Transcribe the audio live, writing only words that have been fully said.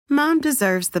Mom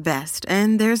deserves the best,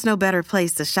 and there's no better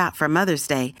place to shop for Mother's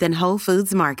Day than Whole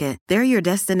Foods Market. They're your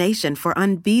destination for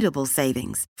unbeatable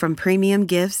savings, from premium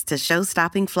gifts to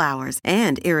show-stopping flowers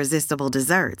and irresistible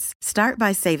desserts. Start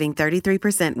by saving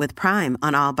 33% with Prime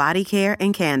on all body care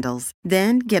and candles.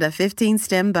 Then get a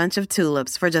 15-stem bunch of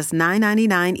tulips for just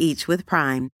 $9.99 each with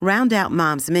Prime. Round out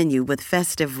Mom's menu with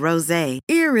festive rosé,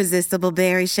 irresistible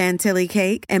berry chantilly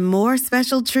cake, and more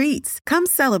special treats. Come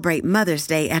celebrate Mother's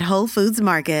Day at Whole Foods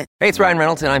Market. Hey, it's Ryan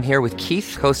Reynolds, and I'm here with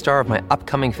Keith, co-star of my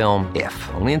upcoming film, If,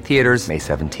 only in theaters May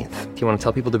 17th. Do you want to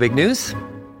tell people the big news?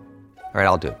 All right,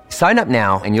 I'll do it. Sign up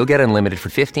now and you'll get unlimited for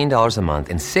 $15 a month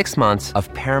and 6 months of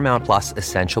Paramount Plus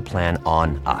Essential Plan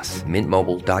on us.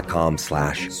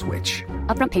 MintMobile.com/switch.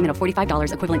 Upfront payment of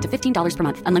 $45 equivalent to $15 per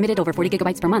month. Unlimited over 40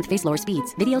 gigabytes per month. Face lower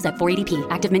speeds. Videos at 480p.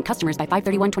 Active Mint customers by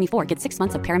 531.24 get 6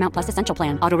 months of Paramount Plus Essential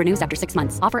Plan. Auto renews after 6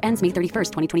 months. Offer ends May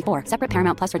 31st, 2024. Separate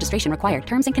Paramount Plus registration required.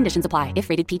 Terms and conditions apply if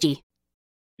rated PG.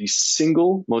 The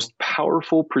single most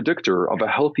powerful predictor of a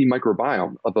healthy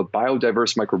microbiome, of a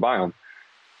biodiverse microbiome,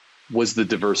 was the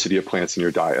diversity of plants in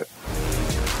your diet.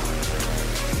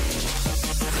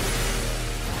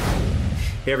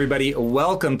 Hey everybody,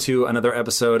 welcome to another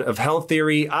episode of Health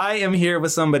Theory. I am here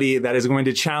with somebody that is going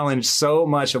to challenge so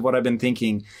much of what I've been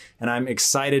thinking, and I'm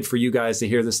excited for you guys to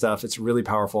hear this stuff. It's really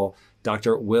powerful.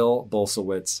 Dr. Will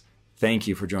Bulsiewicz, thank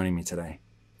you for joining me today.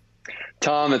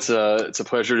 Tom, it's a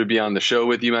pleasure to be on the show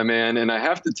with you, my man. And I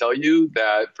have to tell you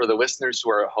that for the listeners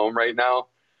who are at home right now,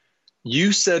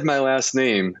 you said my last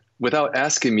name without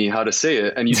asking me how to say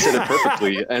it, and you said it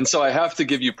perfectly. And so I have to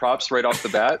give you props right off the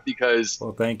bat because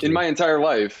thank you. In my entire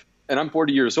life, and I'm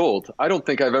 40 years old, I don't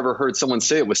think I've ever heard someone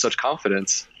say it with such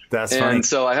confidence. That's funny. And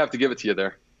so I have to give it to you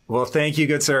there. Well, thank you,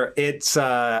 good sir. It's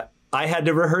I had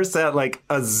to rehearse that like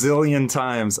a zillion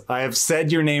times. I have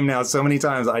said your name now so many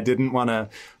times. I didn't want to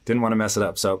mess it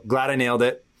up. So glad I nailed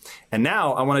it. And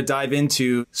now I want to dive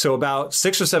into, so about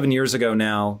 6 or 7 years ago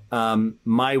now,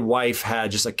 my wife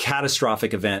had just a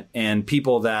catastrophic event, and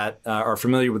people that are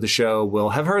familiar with the show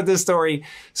will have heard this story.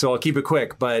 So I'll keep it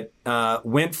quick, but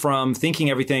went from thinking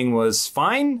everything was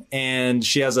fine and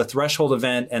she has a threshold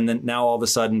event. And then now all of a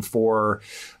sudden for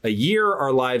a year,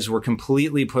 our lives were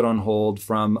completely put on hold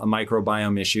from a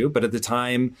microbiome issue. But at the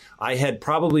time I had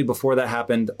probably before that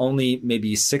happened, only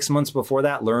maybe 6 months before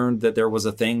that, learned that there was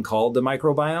a thing called the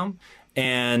microbiome.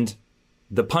 And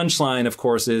the punchline, of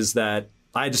course, is that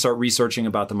I had to start researching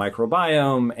about the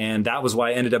microbiome. And that was why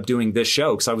I ended up doing this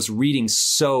show, because I was reading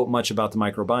so much about the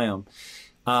microbiome.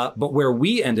 But where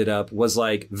we ended up was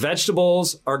like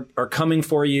vegetables are coming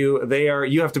for you.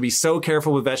 You have to be so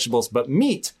careful with vegetables, but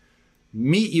meat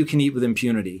you can eat with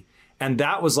impunity. And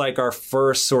that was like our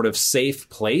first sort of safe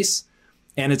place.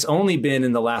 And it's only been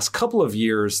in the last couple of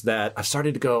years that I've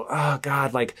started to go, oh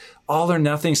God, like all or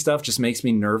nothing stuff just makes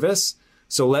me nervous.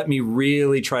 So let me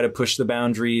really try to push the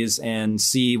boundaries and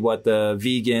see what the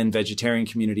vegan, vegetarian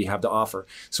community have to offer.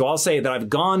 So I'll say that I've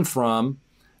gone from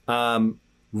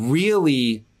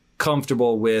really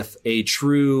comfortable with a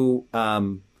true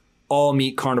all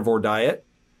meat carnivore diet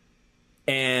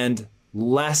and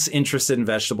less interested in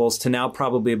vegetables to now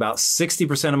probably about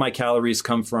 60% of my calories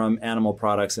come from animal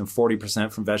products and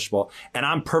 40% from vegetable. And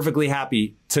I'm perfectly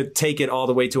happy to take it all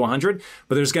the way to 100,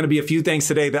 but there's going to be a few things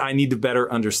today that I need to better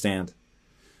understand.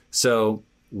 So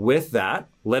with that,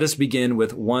 let us begin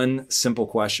with one simple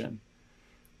question.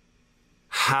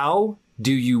 How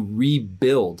do you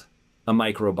rebuild a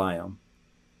microbiome?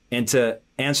 And to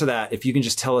answer that, if you can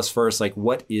just tell us first, like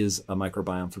what is a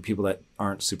microbiome for people that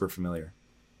aren't super familiar?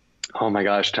 Oh my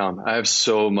gosh, Tom, I have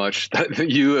so much that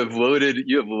you have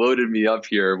loaded me up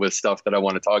here with stuff that I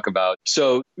want to talk about.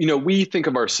 So, we think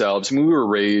of ourselves, when we were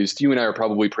raised, you and I are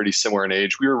probably pretty similar in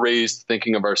age. We were raised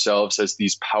thinking of ourselves as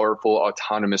these powerful,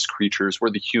 autonomous creatures. We're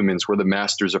the humans. We're the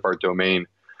masters of our domain.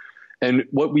 And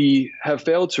what we have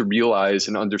failed to realize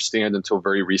and understand until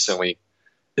very recently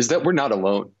is that we're not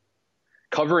alone.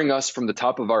 Covering us from the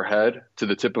top of our head to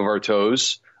the tip of our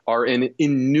toes are an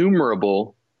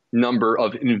innumerable number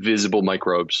of invisible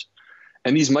microbes.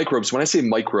 And these microbes, when I say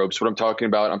microbes, what I'm talking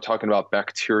about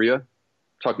bacteria, I'm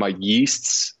talking about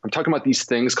yeasts, I'm talking about these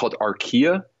things called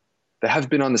archaea that have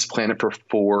been on this planet for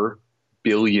 4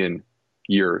 billion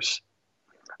years.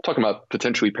 I'm talking about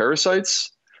potentially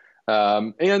parasites,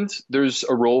 and there's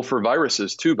a role for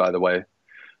viruses too, by the way.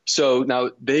 So now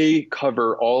they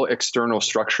cover all external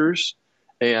structures,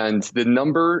 and the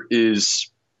number is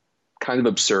kind of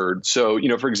absurd. So,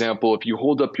 for example, if you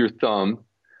hold up your thumb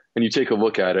and you take a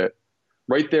look at it,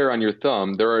 right there on your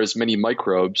thumb, there are as many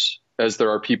microbes as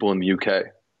there are people in the UK.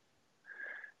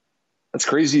 That's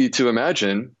crazy to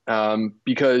imagine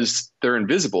because they're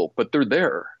invisible, but they're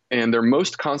there. and they're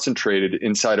most concentrated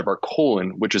inside of our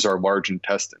colon, which is our large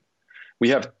intestine. We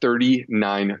have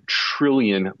 39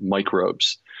 trillion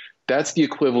microbes. That's the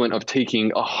equivalent of taking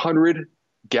 100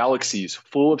 galaxies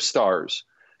full of stars,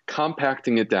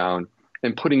 compacting it down,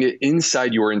 and putting it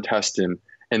inside your intestine.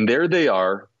 And there they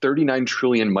are, 39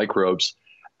 trillion microbes,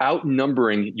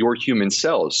 outnumbering your human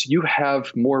cells. You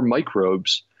have more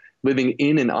microbes living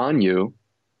in and on you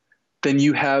than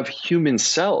you have human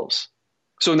cells.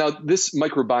 So now this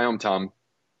microbiome, Tom,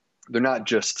 they're not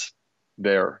just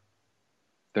there.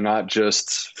 They're not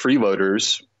just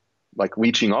freeloaders like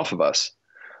leeching off of us.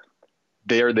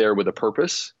 They are there with a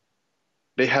purpose.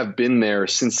 They have been there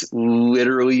since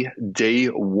literally day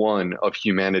one of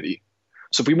humanity.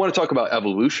 So if we want to talk about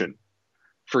evolution,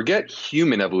 forget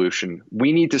human evolution.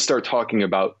 We need to start talking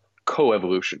about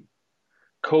coevolution.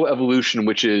 Coevolution,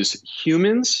 which is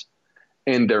humans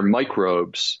and their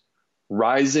microbes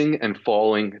rising and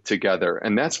falling together.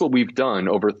 And that's what we've done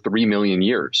over 3 million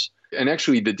years. And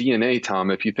actually the DNA,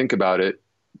 Tom, if you think about it,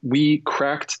 we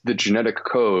cracked the genetic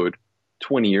code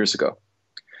 20 years ago.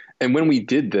 And when we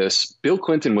did this, Bill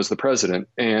Clinton was the president,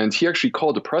 and he actually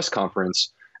called a press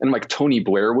conference, and like Tony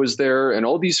Blair was there, and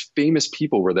all these famous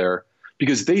people were there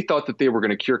because they thought that they were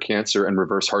going to cure cancer and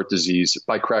reverse heart disease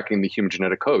by cracking the human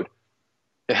genetic code.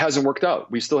 It hasn't worked out.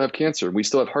 We still have cancer. We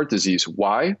still have heart disease.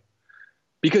 Why?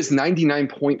 Because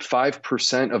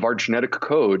 99.5% of our genetic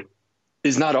code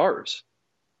is not ours.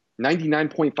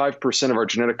 99.5% of our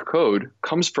genetic code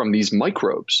comes from these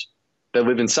microbes that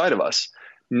live inside of us.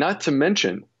 Not to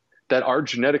mention that our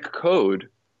genetic code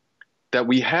that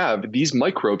we have, these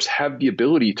microbes have the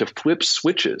ability to flip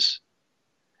switches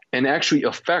and actually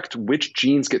affect which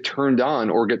genes get turned on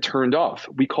or get turned off.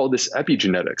 We call this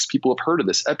epigenetics. People have heard of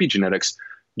this, epigenetics.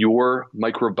 Your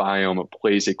microbiome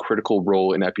plays a critical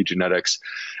role in epigenetics.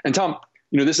 And Tom,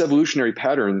 this evolutionary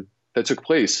pattern that took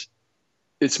place,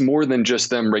 it's more than just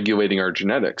them regulating our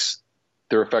genetics.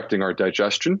 They're affecting our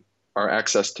digestion, our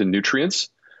access to nutrients,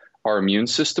 our immune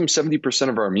system. 70%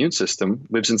 of our immune system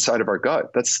lives inside of our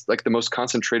gut. That's like the most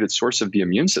concentrated source of the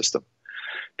immune system.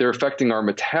 They're affecting our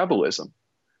metabolism.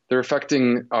 They're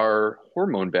affecting our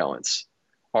hormone balance,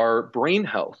 our brain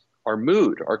health, our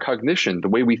mood, our cognition, the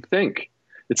way we think.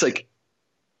 It's like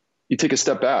you take a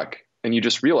step back and you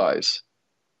just realize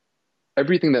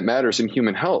everything that matters in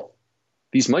human health,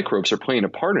 these microbes are playing a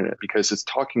part in it because it's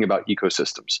talking about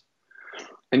ecosystems.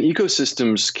 And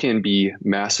ecosystems can be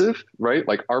massive, right?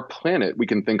 Like our planet, we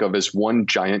can think of as one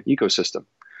giant ecosystem.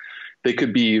 They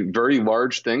could be very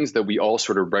large things that we all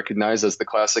sort of recognize as the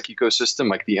classic ecosystem,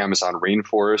 like the Amazon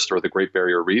rainforest or the Great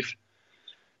Barrier Reef.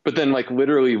 But then like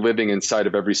literally living inside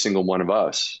of every single one of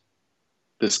us,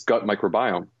 this gut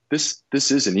microbiome, this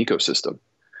is an ecosystem.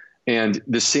 And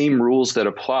the same rules that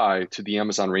apply to the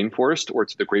Amazon rainforest or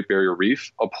to the Great Barrier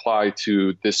Reef apply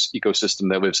to this ecosystem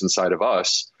that lives inside of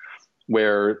us,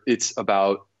 where it's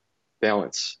about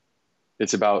balance,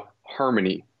 it's about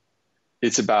harmony,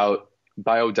 it's about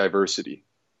biodiversity.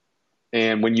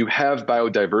 And when you have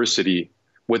biodiversity,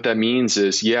 what that means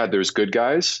is, yeah, there's good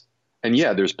guys and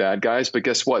yeah, there's bad guys, but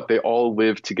guess what? They all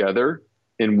live together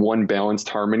in one balanced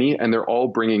harmony, and they're all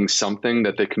bringing something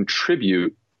that they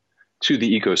contribute to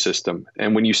the ecosystem.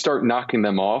 And when you start knocking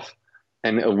them off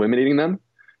and eliminating them,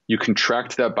 you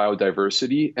contract that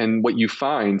biodiversity. And what you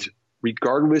find,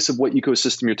 regardless of what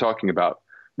ecosystem you're talking about,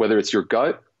 whether it's your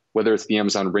gut, whether it's the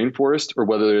Amazon rainforest, or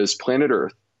whether it is planet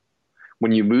Earth,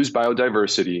 when you lose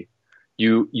biodiversity,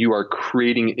 you are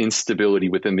creating instability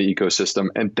within the ecosystem.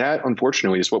 And that,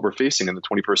 unfortunately, is what we're facing in the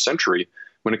 21st century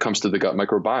when it comes to the gut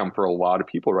microbiome for a lot of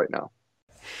people right now.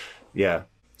 Yeah.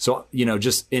 So,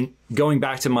 just in going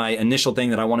back to my initial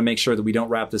thing that I want to make sure that we don't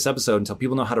wrap this episode until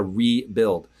people know how to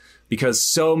rebuild, because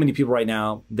so many people right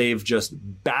now, they've just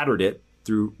battered it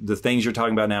through the things you're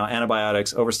talking about now: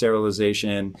 antibiotics,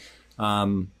 over-sterilization,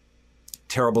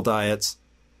 terrible diets.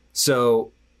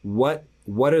 So what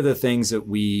are the things that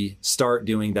we start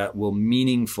doing that will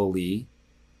meaningfully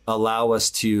allow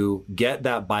us to get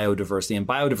that biodiversity? And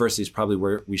biodiversity is probably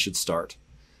where we should start.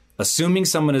 Assuming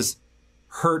someone has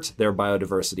hurt their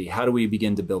biodiversity, how do we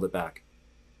begin to build it back?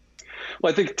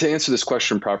 Well, I think to answer this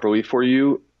question properly for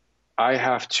you, I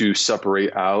have to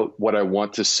separate out what I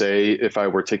want to say if I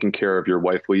were taking care of your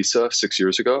wife, Lisa, 6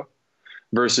 years ago,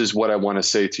 versus what I want to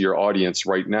say to your audience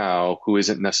right now, who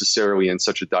isn't necessarily in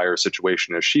such a dire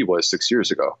situation as she was 6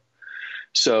 years ago.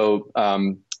 So,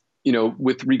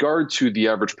 with regard to the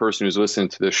average person who's listening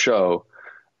to this show,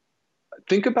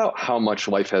 think about how much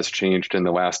life has changed in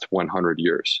the last 100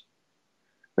 years.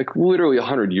 Like literally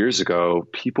 100 years ago,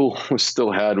 people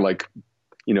still had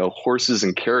horses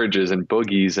and carriages and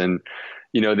buggies and,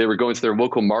 They were going to their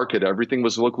local market. Everything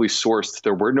was locally sourced.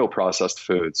 There were no processed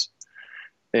foods.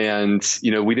 And,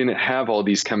 we didn't have all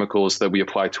these chemicals that we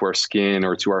apply to our skin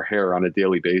or to our hair on a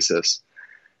daily basis.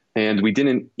 And we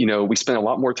didn't, we spent a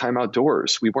lot more time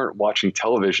outdoors. We weren't watching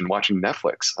television, watching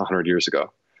Netflix 100 years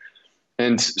ago.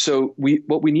 And so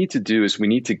what we need to do is we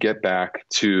need to get back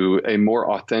to a more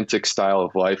authentic style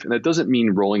of life. And that doesn't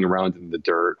mean rolling around in the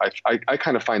dirt. I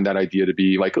kind of find that idea to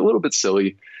be like a little bit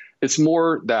silly. It's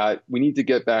more that we need to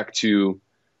get back to,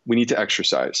 we need to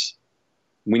exercise.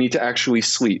 We need to actually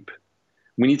sleep.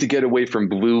 We need to get away from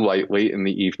blue light late in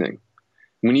the evening.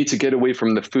 We need to get away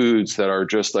from the foods that are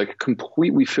just like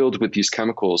completely filled with these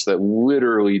chemicals that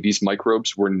literally these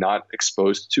microbes were not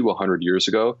exposed to 100 years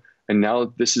ago. And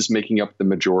now this is making up the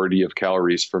majority of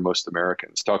calories for most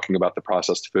Americans, talking about the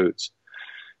processed foods.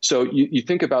 So you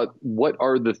think about what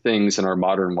are the things in our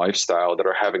modern lifestyle that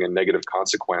are having a negative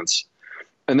consequence.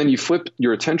 And then you flip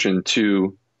your attention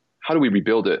to how do we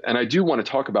rebuild it? And I do want to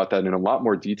talk about that in a lot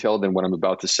more detail than what I'm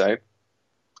about to say.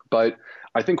 But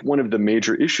I think one of the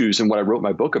major issues and what I wrote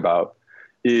my book about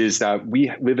is that we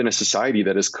live in a society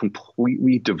that is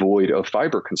completely devoid of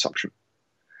fiber consumption.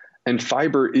 And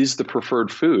fiber is the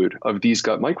preferred food of these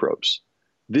gut microbes.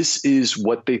 This is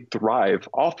what they thrive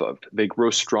off of. They grow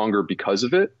stronger because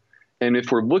of it. And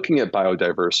if we're looking at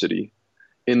biodiversity,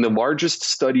 in the largest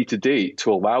study to date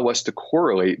to allow us to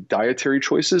correlate dietary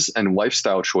choices and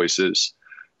lifestyle choices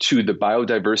to the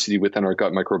biodiversity within our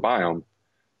gut microbiome,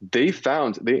 they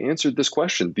answered this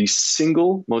question. The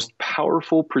single most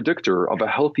powerful predictor of a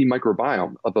healthy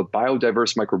microbiome, of a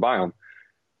biodiverse microbiome,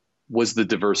 was the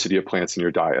diversity of plants in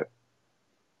your diet.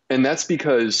 And that's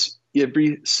because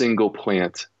every single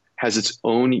plant has its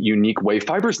own unique way.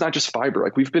 Fiber is not just fiber.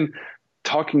 Like we've been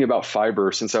talking about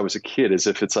fiber since I was a kid as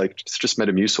if it's just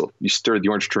Metamucil. You stir the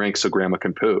orange drink so grandma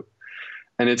can poo.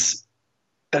 And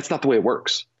that's not the way it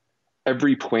works.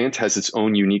 Every plant has its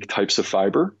own unique types of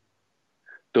fiber.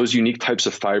 Those unique types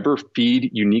of fiber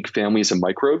feed unique families of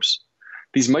microbes.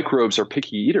 These microbes are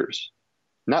picky eaters.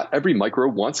 Not every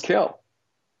microbe wants kale.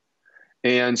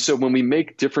 And so when we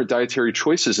make different dietary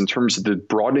choices in terms of the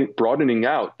broadening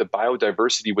out the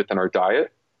biodiversity within our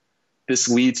diet, this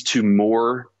leads to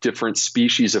more different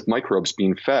species of microbes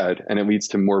being fed, and it leads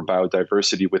to more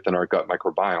biodiversity within our gut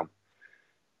microbiome.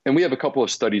 And we have a couple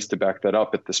of studies to back that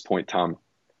up at this point, Tom.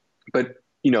 But,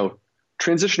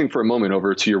 transitioning for a moment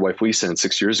over to your wife, Lisa, and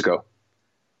 6 years ago,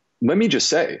 let me just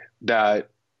say that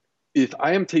if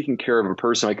I am taking care of a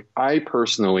person, like I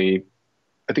personally,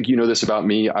 I think you know this about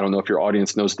me. I don't know if your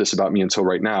audience knows this about me until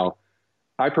right now.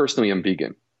 I personally am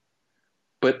vegan,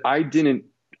 but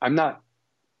I'm not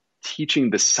teaching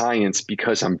the science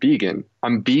because I'm vegan.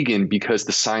 I'm vegan because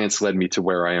the science led me to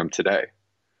where I am today.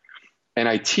 And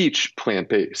I teach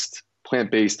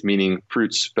plant-based meaning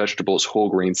fruits, vegetables, whole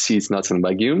grains, seeds, nuts, and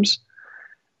legumes.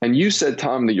 And you said,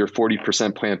 Tom, that you're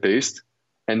 40% plant-based,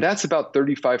 and that's about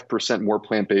 35% more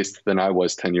plant-based than I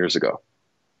was 10 years ago.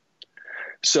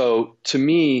 So to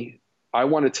me, I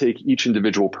want to take each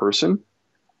individual person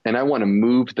and I want to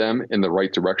move them in the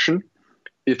right direction.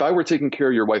 If I were taking care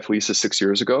of your wife, Lisa, 6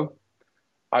 years ago,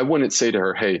 I wouldn't say to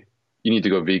her, hey, you need to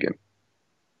go vegan.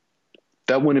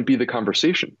 That wouldn't be the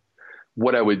conversation.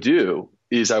 What I would do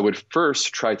is I would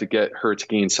first try to get her to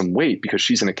gain some weight because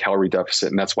she's in a calorie deficit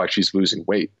and that's why she's losing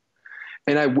weight.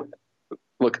 And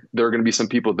look, there are going to be some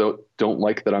people that don't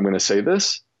like that I'm going to say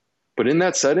this, but in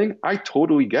that setting, I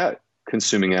totally get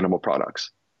consuming animal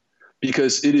products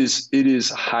because it is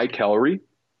high calorie.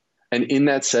 And in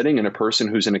that setting, in a person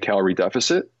who's in a calorie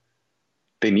deficit,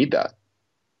 they need that.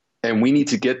 And we need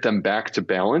to get them back to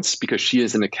balance because she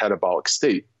is in a catabolic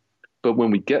state. But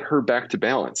when we get her back to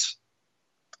balance,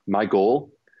 my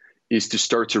goal is to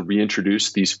start to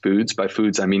reintroduce these foods. By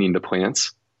foods, I'm meaning the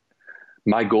plants.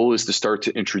 My goal is to start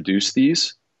to introduce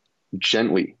these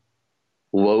gently,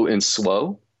 low and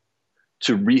slow,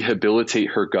 to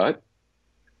rehabilitate her gut,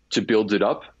 to build it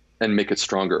up and make it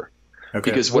stronger.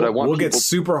 Okay. Because what I want we'll get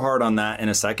super hard on that in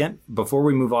a second. Before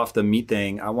we move off the meat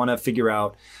thing, I want to figure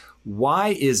out why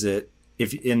is it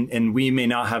and we may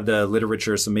not have the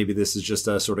literature, so maybe this is just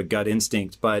a sort of gut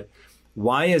instinct, but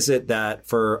why is it that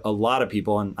for a lot of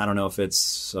people, and I don't know if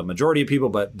it's a majority of people,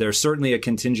 but there's certainly a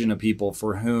contingent of people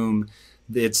for whom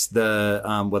it's the,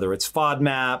 whether it's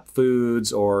FODMAP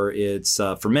foods or it's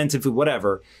fermented food,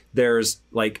 whatever, there's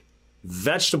like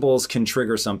vegetables can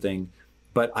trigger something,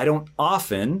 but I don't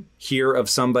often hear of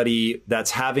somebody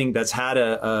that's had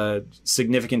a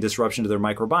significant disruption to their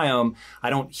microbiome. I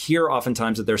don't hear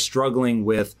oftentimes that they're struggling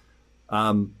with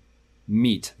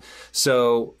meat.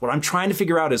 So what I'm trying to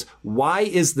figure out is why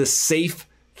is the safe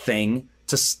thing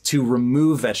to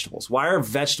remove vegetables? Why are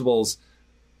vegetables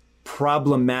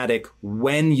problematic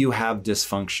when you have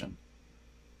dysfunction?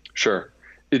 Sure.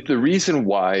 The reason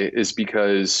why is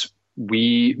because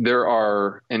there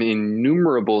are an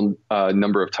innumerable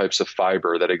number of types of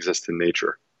fiber that exist in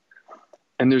nature.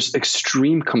 And there's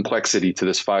extreme complexity to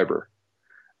this fiber.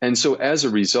 And so as a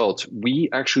result, we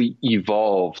actually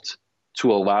evolved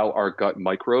to allow our gut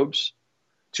microbes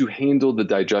to handle the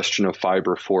digestion of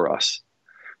fiber for us.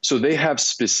 So they have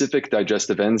specific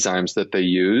digestive enzymes that they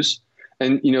use.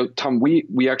 And, Tom,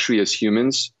 we actually, as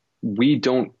humans, we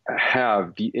don't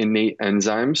have the innate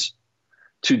enzymes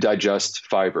to digest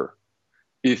fiber.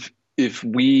 If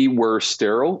we were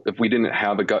sterile, if we didn't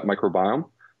have a gut microbiome,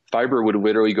 fiber would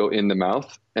literally go in the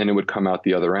mouth and it would come out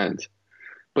the other end.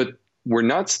 But we're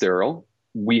not sterile.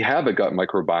 We have a gut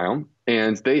microbiome,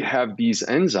 and they have these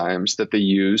enzymes that they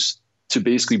use to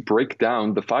basically break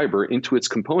down the fiber into its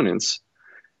components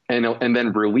and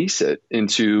then release it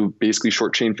into basically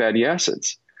short chain fatty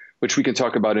acids, which we can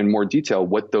talk about in more detail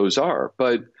what those are.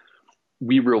 But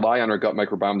we rely on our gut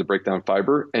microbiome to break down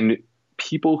fiber. And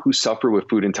people who suffer with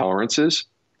food intolerances,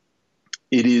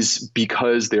 it is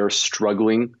because they are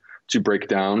struggling to break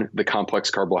down the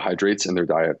complex carbohydrates in their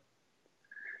diet.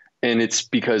 And it's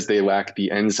because they lack the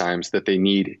enzymes that they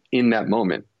need in that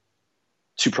moment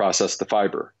to process the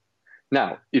fiber.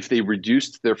 Now, if they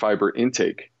reduced their fiber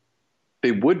intake,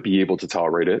 they would be able to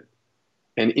tolerate it.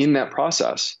 And in that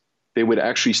process, they would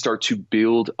actually start to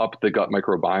build up the gut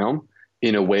microbiome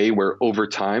in a way where over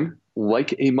time,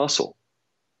 like a muscle,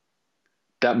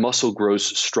 that muscle grows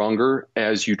stronger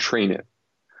as you train it.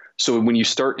 So when you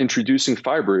start introducing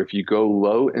fiber, if you go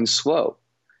low and slow,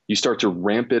 you start to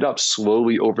ramp it up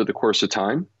slowly over the course of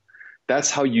time. That's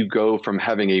how you go from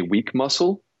having a weak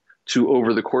muscle to,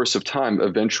 over the course of time,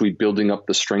 eventually building up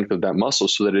the strength of that muscle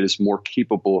so that it is more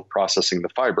capable of processing the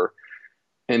fiber.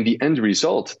 And the end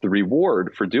result, the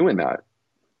reward for doing that,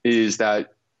 is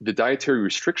that the dietary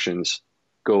restrictions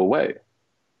go away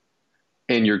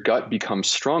and your gut becomes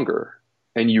stronger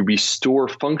and you restore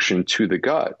function to the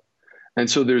gut. And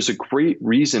so there's a great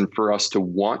reason for us to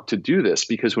want to do this,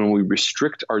 because when we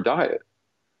restrict our diet,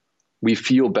 we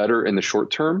feel better in the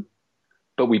short term,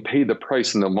 but we pay the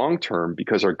price in the long term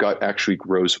because our gut actually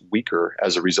grows weaker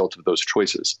as a result of those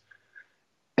choices.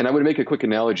 And I would make a quick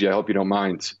analogy, I hope you don't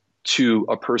mind, to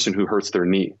a person who hurts their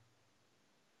knee,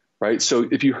 right? So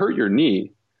if you hurt your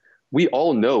knee, we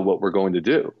all know what we're going to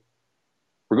do.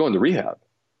 We're going to rehab.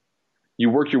 You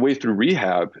work your way through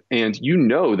rehab and you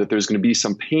know that there's going to be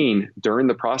some pain during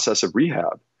the process of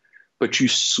rehab, but you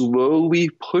slowly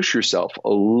push yourself a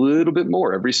little bit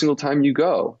more every single time you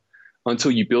go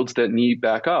until you build that knee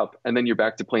back up, and then you're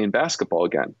back to playing basketball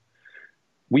again.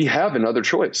 We have another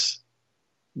choice.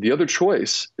 The other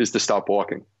choice is to stop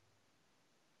walking.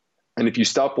 And if you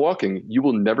stop walking, you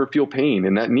will never feel pain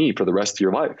in that knee for the rest of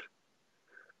your life.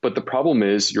 But the problem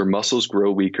is your muscles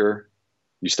grow weaker,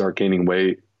 you start gaining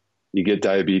weight, you get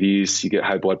diabetes, you get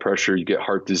high blood pressure, you get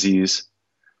heart disease.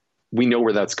 We know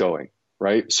where that's going,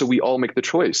 right? So we all make the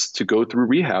choice to go through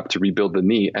rehab to rebuild the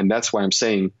knee. And that's why I'm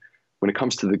saying when it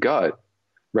comes to the gut,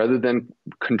 rather than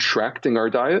contracting our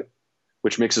diet,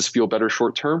 which makes us feel better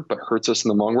short term, but hurts us in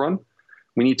the long run,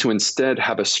 we need to instead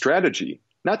have a strategy,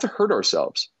 not to hurt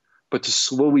ourselves, but to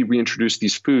slowly reintroduce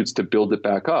these foods to build it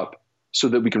back up so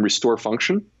that we can restore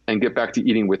function and get back to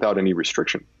eating without any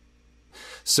restriction.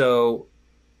 So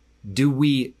do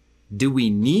we need we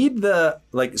need the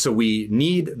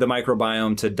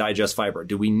microbiome to digest fiber?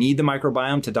 Do we need the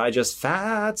microbiome to digest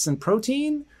fats and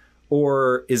protein?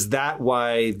 Or is that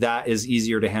why that is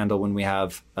easier to handle when we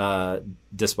have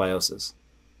dysbiosis?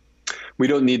 We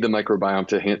don't need the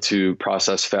microbiome to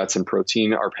process fats and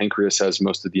protein. Our pancreas has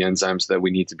most of the enzymes that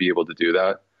we need to be able to do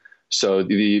that. So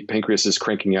the pancreas is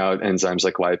cranking out enzymes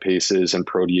like lipases and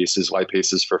proteases,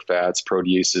 lipases for fats,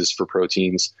 proteases for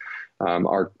proteins.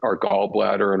 Our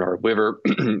gallbladder and our liver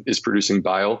is producing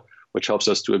bile, which helps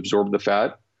us to absorb the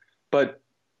fat. But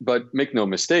make no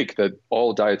mistake that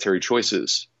all dietary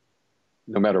choices,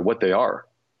 no matter what they are,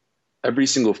 every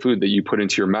single food that you put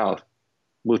into your mouth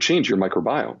will change your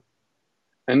microbiome.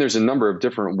 And there's a number of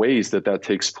different ways that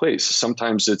takes place.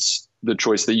 Sometimes it's the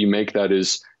choice that you make that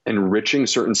is enriching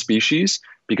certain species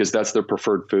because that's their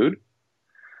preferred food.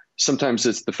 Sometimes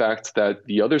it's the fact that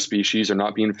the other species are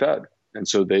not being fed, and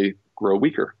so they grow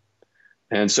weaker.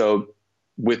 And so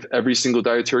with every single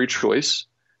dietary choice,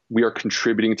 we are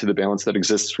contributing to the balance that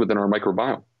exists within our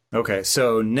microbiome. Okay,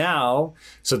 so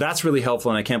that's really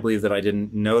helpful, and I can't believe that I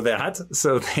didn't know that.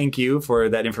 So thank you for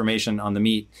that information on the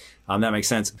meat. That makes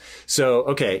sense. So,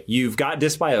 okay, you've got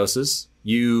dysbiosis.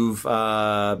 you've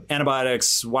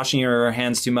antibiotics, washing your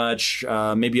hands too much,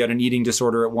 maybe you had an eating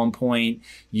disorder at one point,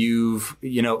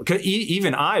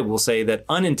 even I will say that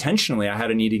unintentionally I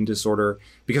had an eating disorder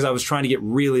because I was trying to get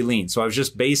really lean. So I was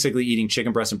just basically eating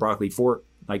chicken breast and broccoli for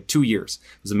like 2 years.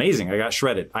 It was amazing. I got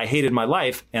shredded. I hated my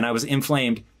life and I was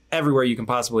inflamed everywhere you can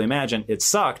possibly imagine. It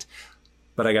sucked,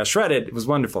 but I got shredded. It was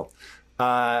wonderful.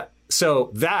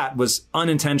 So that was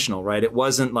unintentional, right? It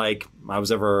wasn't like I was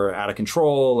ever out of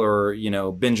control or,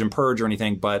 binge and purge or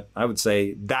anything, but I would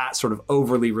say that sort of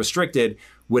overly restricted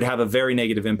would have a very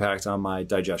negative impact on my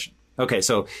digestion. Okay,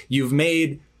 so you've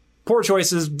made poor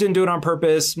choices, didn't do it on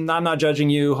purpose. I'm not judging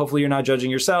you. Hopefully you're not judging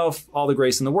yourself. All the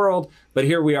grace in the world. But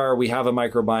here we are, we have a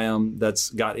microbiome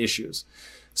that's got issues.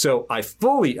 So I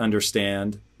fully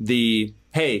understand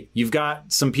hey, you've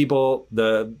got some people,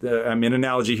 I'm in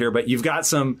analogy here, but you've got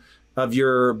some of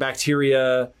your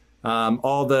bacteria,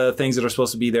 all the things that are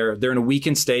supposed to be there, they're in a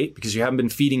weakened state because you haven't been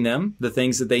feeding them the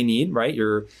things that they need, right?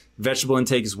 Your vegetable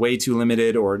intake is way too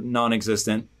limited or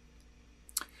non-existent.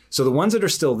 So the ones that are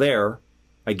still there,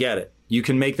 I get it. You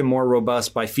can make them more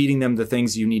robust by feeding them the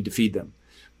things you need to feed them.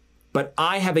 But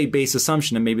I have a base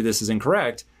assumption, and maybe this is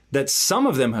incorrect, that some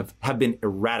of them have been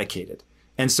eradicated.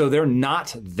 And so they're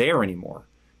not there anymore.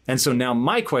 And so now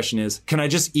my question is, can I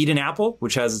just eat an apple,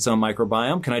 which has its own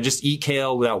microbiome? Can I just eat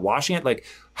kale without washing it? Like,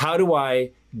 how do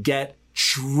I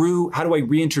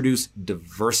reintroduce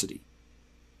diversity?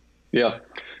 Yeah.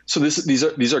 So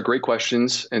these are great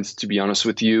questions. And to be honest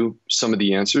with you, some of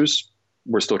the answers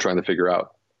we're still trying to figure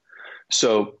out.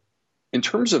 So in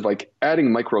terms of like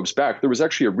adding microbes back, there was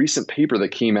actually a recent paper that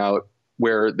came out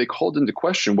where they called into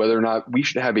question whether or not we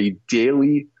should have a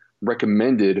daily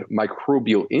recommended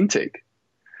microbial intake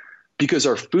because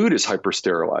our food is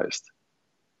hyper-sterilized.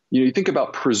 You think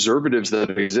about preservatives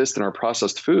that exist in our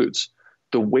processed foods.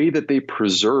 The way that they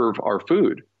preserve our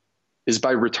food is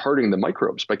by retarding the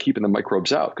microbes, by keeping the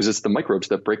microbes out, because it's the microbes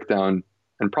that break down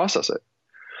and process it.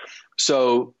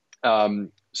 So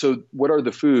what are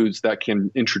the foods that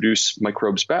can introduce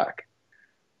microbes back?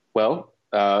 Well,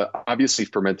 obviously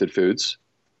fermented foods,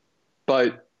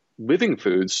 but living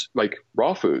foods like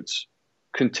raw foods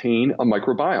contain a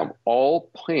microbiome. All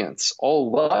plants,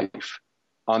 all life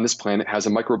on this planet has a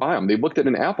microbiome. They looked at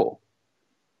an apple,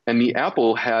 and the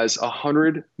apple has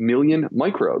 100 million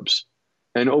microbes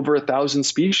and over 1,000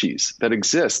 species that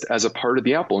exist as a part of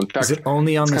the apple. In fact, is it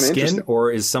only on the skin,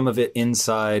 or is some of it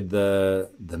inside the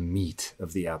meat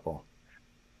of the apple?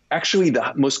 Actually,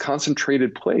 the most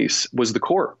concentrated place was the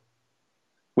core,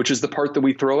 which is the part that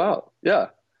we throw out. Yeah.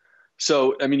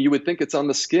 So, I mean, you would think it's on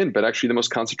the skin, but actually the most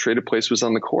concentrated place was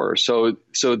on the core. So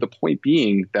the point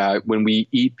being that when we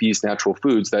eat these natural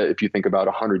foods, that if you think about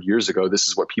 100 years ago, this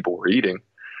is what people were eating.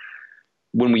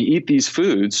 When we eat these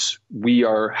foods, we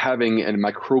are having a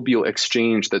microbial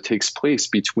exchange that takes place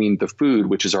between the food,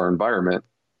 which is our environment,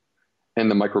 and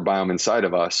the microbiome inside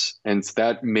of us. And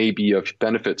that may be of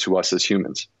benefit to us as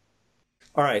humans.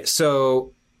 All right.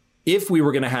 So if we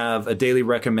were going to have a daily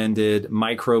recommended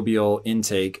microbial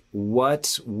intake,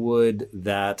 what would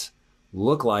that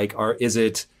look like? Or is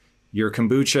it your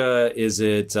kombucha? Is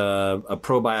it a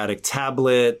probiotic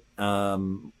tablet?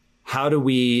 How do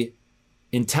we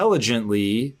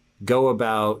intelligently go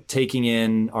about taking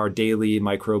in our daily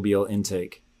microbial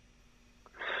intake?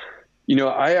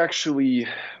 I actually,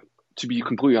 to be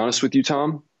completely honest with you,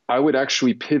 Tom, I would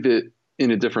actually pivot in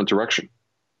a different direction.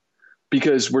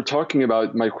 Because we're talking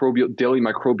about daily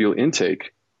microbial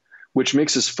intake, which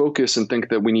makes us focus and think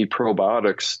that we need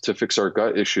probiotics to fix our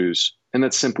gut issues. And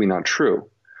that's simply not true.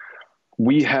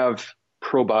 We have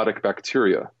probiotic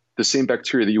bacteria, the same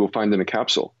bacteria that you will find in a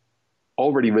capsule,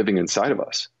 already living inside of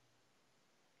us.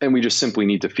 And we just simply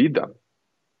need to feed them.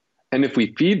 And if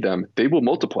we feed them, they will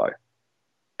multiply.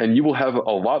 And you will have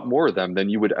a lot more of them than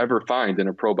you would ever find in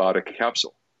a probiotic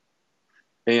capsule.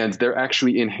 And they're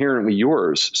actually inherently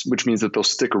yours, which means that they'll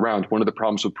stick around. One of the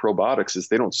problems with probiotics is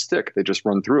they don't stick. They just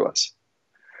run through us.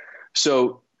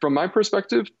 So from my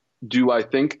perspective, do I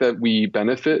think that we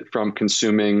benefit from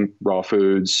consuming raw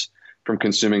foods, from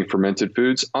consuming fermented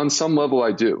foods? On some level,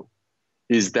 I do.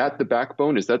 Is that the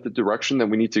backbone? Is that the direction that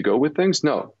we need to go with things?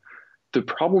 No. The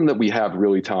problem that we have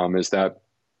really, Tom, is that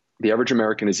the average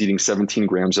American is eating 17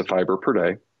 grams of fiber per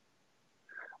day.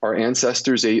 Our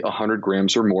ancestors ate 100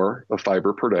 grams or more of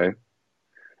fiber per day.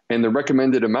 And the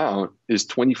recommended amount is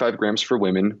 25 grams for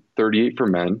women, 38 for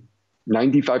men.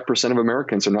 95% of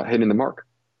Americans are not hitting the mark.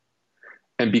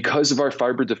 And because of our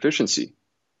fiber deficiency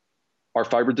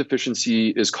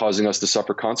is causing us to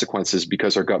suffer consequences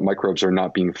because our gut microbes are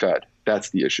not being fed. That's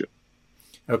the issue.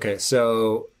 Okay,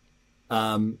 so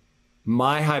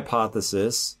My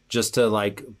hypothesis, just to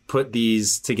like put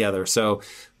these together. So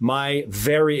my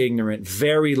very ignorant,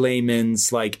 very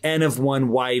layman's, like N of one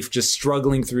wife, just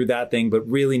struggling through that thing, but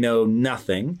really know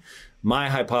nothing. My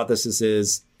hypothesis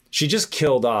is she just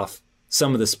killed off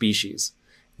some of the species.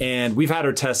 And we've had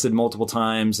her tested multiple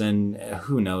times, and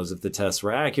who knows if the tests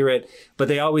were accurate, but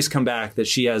they always come back that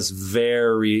she has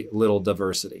very little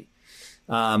diversity.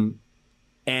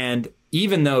 And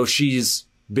even though she's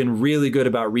been really good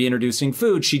about reintroducing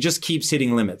food, she just keeps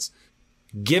hitting limits.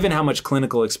 Given how much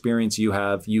clinical experience you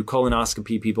have, you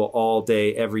colonoscopy people all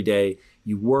day, every day,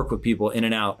 you work with people in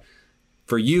and out.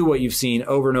 For you, what you've seen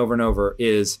over and over and over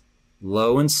is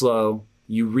low and slow.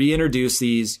 You reintroduce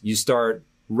these, you start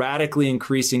radically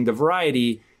increasing the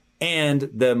variety, and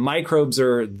the microbes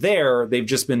are there. They've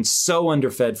just been so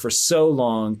underfed for so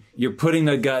long. You're putting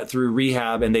the gut through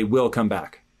rehab and they will come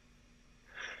back.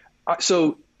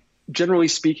 So generally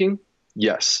speaking,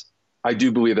 yes, I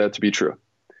do believe that to be true.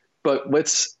 But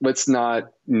let's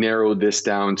not narrow this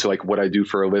down to like what I do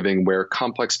for a living, where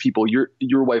complex people,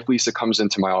 your wife, Lisa, comes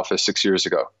into my office 6 years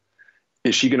ago.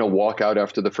 Is she going to walk out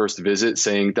after the first visit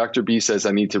saying, Dr. B says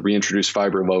I need to reintroduce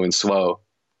fiber low and slow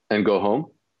and go home?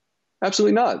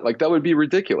 Absolutely not. Like, that would be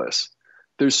ridiculous.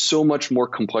 There's so much more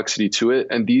complexity to it.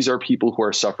 And these are people who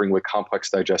are suffering with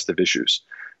complex digestive issues.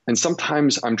 And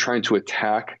sometimes I'm trying to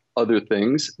attack other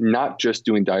things, not just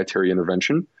doing dietary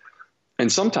intervention.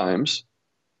 And sometimes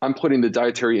I'm putting the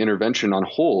dietary intervention on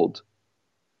hold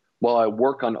while I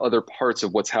work on other parts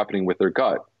of what's happening with their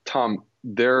gut. Tom,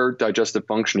 their digestive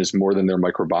function is more than their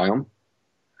microbiome.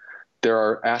 There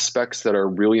are aspects that are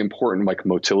really important, like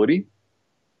motility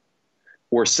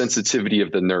or sensitivity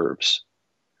of the nerves.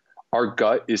 Our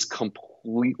gut is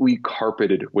completely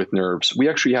carpeted with nerves. We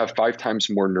actually have 5 times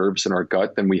more nerves in our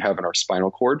gut than we have in our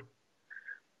spinal cord.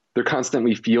 They're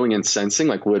constantly feeling and sensing,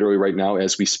 like literally right now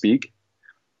as we speak.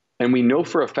 And we know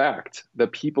for a fact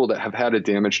that people that have had a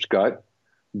damaged gut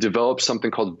develop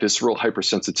something called visceral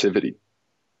hypersensitivity,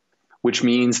 which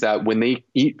means that when they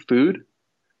eat food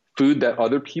that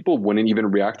other people wouldn't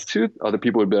even react to, other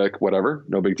people would be like, whatever,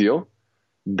 no big deal.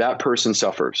 That person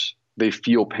suffers. They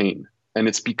feel pain. And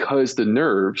it's because the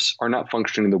nerves are not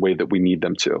functioning the way that we need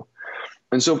them to.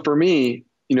 And so for me,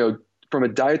 from a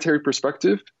dietary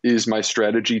perspective, is my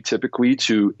strategy typically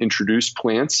to introduce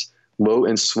plants low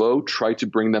and slow, try to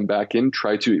bring them back in,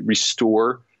 try to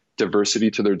restore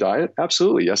diversity to their diet?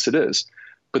 Absolutely. Yes, it is.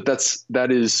 But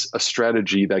that is a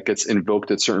strategy that gets invoked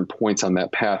at certain points on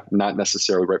that path, not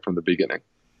necessarily right from the beginning.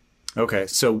 Okay.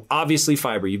 So obviously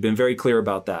fiber, you've been very clear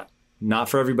about that. Not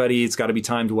for everybody. It's got to be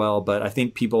timed well, but I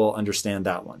think people understand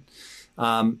that one.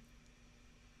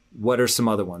 What are some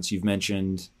other ones? You've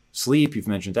mentioned sleep. You've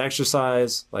mentioned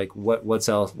exercise. Like what's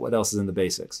else? What else is in the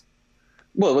basics?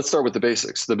 Well, let's start with the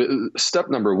basics. The step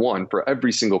number 1 for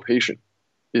every single patient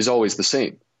is always the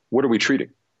same. What are we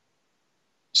treating?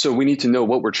 So we need to know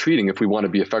what we're treating if we want to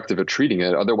be effective at treating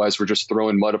it. Otherwise, we're just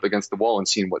throwing mud up against the wall and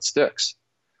seeing what sticks.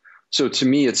 So to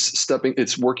me,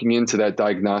 it's working into that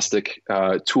diagnostic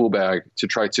tool bag to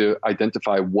try to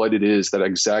identify what it is that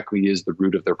exactly is the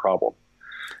root of their problem.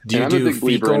 Do you do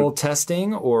fecal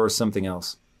testing or something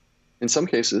else? In some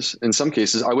cases,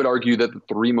 I would argue that the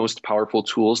 3 most powerful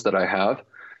tools that I have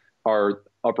are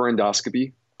upper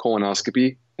endoscopy,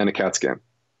 colonoscopy, and a CAT scan.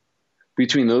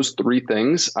 Between those 3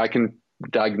 things, I can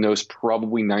diagnose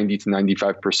probably 90 to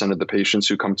 95% of the patients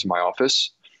who come to my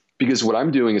office. Because what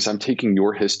I'm doing is I'm taking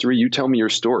your history. You tell me your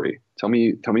story. Tell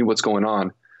me what's going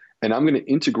on. And I'm going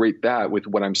to integrate that with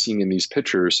what I'm seeing in these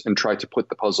pictures and try to put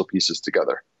the puzzle pieces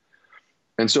together.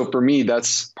 And so for me,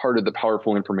 that's part of the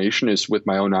powerful information is with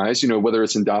my own eyes, whether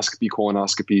it's endoscopy,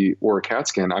 colonoscopy, or a CAT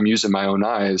scan, I'm using my own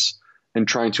eyes and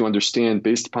trying to understand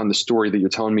based upon the story that you're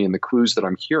telling me and the clues that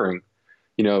I'm hearing,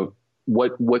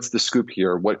 what's the scoop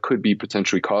here? What could be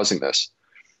potentially causing this?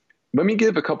 Let me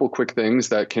give a couple quick things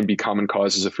that can be common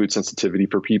causes of food sensitivity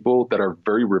for people that are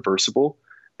very reversible,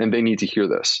 and they need to hear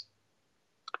this.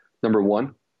 Number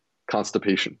 1,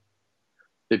 constipation.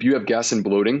 If you have gas and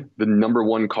bloating, the number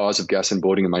 1 cause of gas and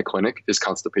bloating in my clinic is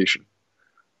constipation.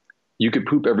 You could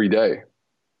poop every day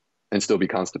and still be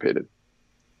constipated.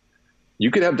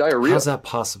 You could have diarrhea. How's that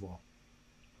possible?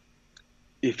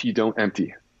 If you don't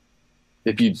empty.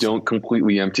 If you don't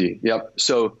completely empty. Yep.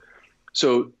 So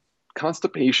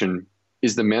constipation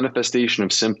is the manifestation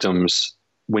of symptoms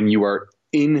when you are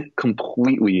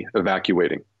incompletely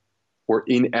evacuating or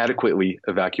inadequately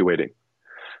evacuating.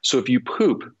 So if you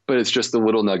poop, but it's just a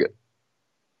little nugget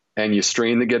and you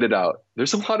strain to get it out,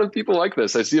 there's a lot of people like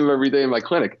this. I see them every day in my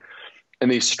clinic and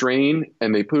they strain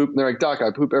and they poop and they're like, Doc, I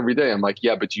poop every day. I'm like,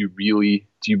 yeah, but do you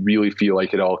really feel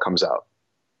like it all comes out?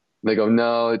 They go,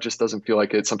 no, it just doesn't feel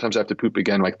like it. Sometimes I have to poop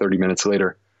again like 30 minutes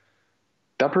later.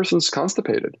 That person's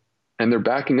constipated and they're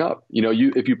backing up.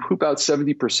 If you poop out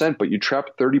 70%, but you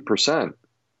trap 30%,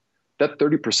 that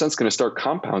 30% is going to start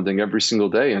compounding every single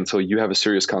day until you have a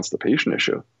serious constipation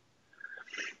issue.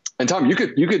 And Tom, you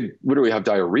could literally have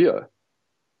diarrhea.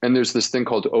 And there's this thing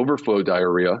called overflow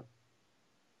diarrhea,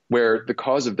 where the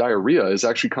cause of diarrhea is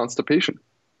actually constipation.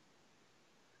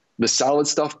 The solid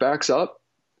stuff backs up,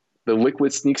 the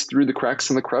liquid sneaks through the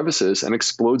cracks and the crevices and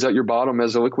explodes at your bottom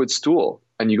as a liquid stool.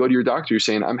 And you go to your doctor, you're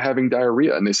saying, I'm having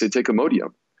diarrhea. And they say, take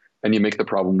Imodium. And you make the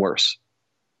problem worse.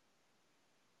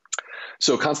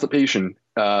 So constipation,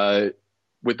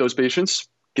 with those patients,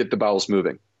 get the bowels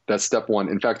moving. That's step one.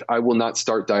 In fact, I will not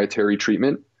start dietary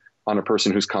treatment on a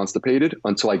person who's constipated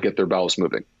until I get their bowels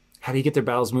moving. How do you get their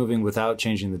bowels moving without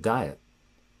changing the diet?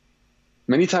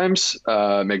 Many times,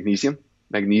 magnesium.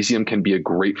 Magnesium can be a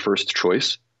great first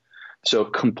choice. So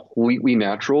completely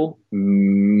natural.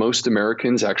 Most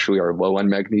Americans actually are low on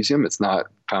magnesium. It's not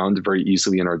found very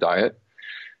easily in our diet.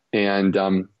 And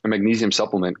a magnesium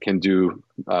supplement can do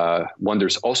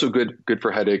wonders. Also good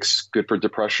for headaches, good for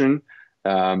depression,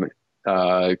 good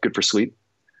for sleep.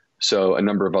 So a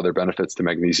number of other benefits to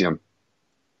magnesium.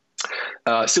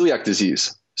 Celiac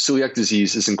disease. Celiac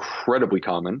disease is incredibly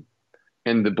common,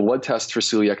 and the blood test for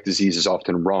celiac disease is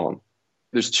often wrong.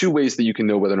 There's two ways that you can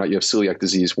know whether or not you have celiac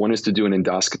disease. One is to do an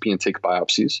endoscopy and take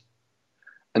biopsies,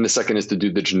 and the second is to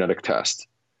do the genetic test.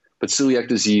 But celiac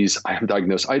disease, I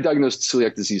diagnosed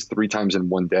celiac disease 3 times in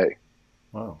one day.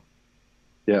 Wow.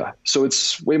 Yeah. So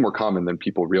it's way more common than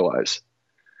people realize.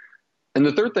 And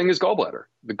the third thing is gallbladder.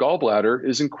 The gallbladder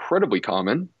is incredibly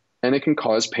common, and it can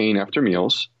cause pain after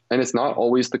meals. And it's not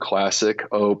always the classic,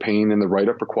 pain in the right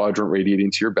upper quadrant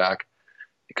radiating to your back.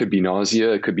 It could be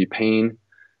nausea. It could be pain.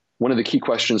 One of the key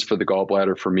questions for the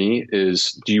gallbladder for me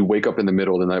is, do you wake up in the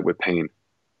middle of the night with pain?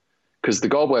 Because the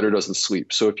gallbladder doesn't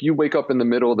sleep. So if you wake up in the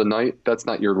middle of the night, that's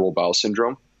not irritable bowel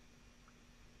syndrome.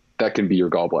 That can be your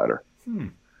gallbladder.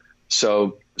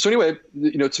 So anyway,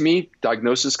 to me,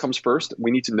 diagnosis comes first.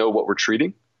 We need to know what we're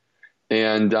treating.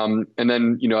 And then,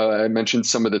 I mentioned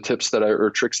some of the tips or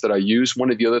tricks that I use. One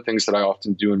of the other things that I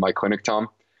often do in my clinic, Tom,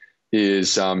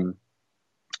 is,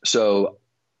 so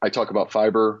I talk about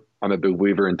fiber. I'm a big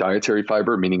believer in dietary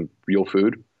fiber, meaning real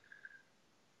food.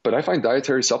 But I find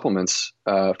dietary supplements,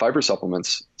 fiber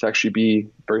supplements, to actually be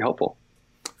very helpful.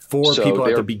 For people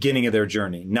at the beginning of their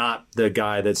journey, not the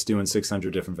guy that's doing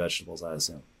 600 different vegetables, I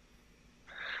assume.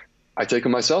 I take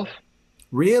them myself.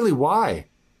 Really? Why?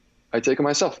 I take them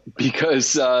myself because,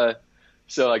 so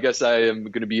I guess I am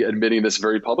going to be admitting this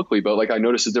very publicly, but I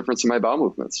notice a difference in my bowel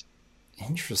movements.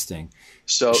 Interesting.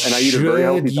 So, and I eat a very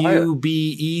healthy diet. Should you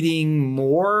be eating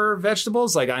more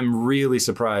vegetables? I'm really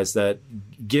surprised that,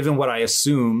 given what I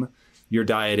assume your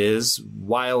diet is,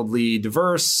 wildly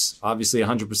diverse, obviously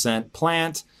 100%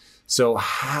 plant. So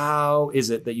how is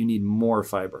it that you need more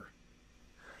fiber?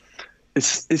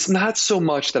 It's not so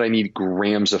much that I need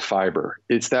grams of fiber.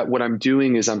 It's that what I'm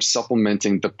doing is I'm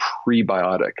supplementing the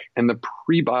prebiotic. And the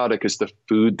prebiotic is the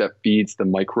food that feeds the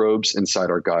microbes inside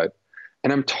our gut.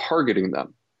 And I'm targeting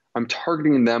them. I'm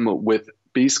targeting them with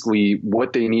basically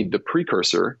what they need, the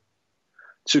precursor,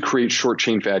 to create short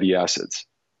chain fatty acids.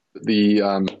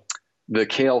 The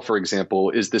kale, for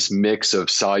example, is this mix of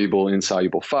soluble and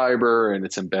insoluble fiber, and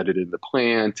it's embedded in the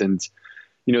plant. And,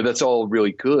 that's all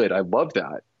really good. I love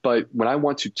that. But when I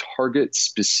want to target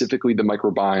specifically the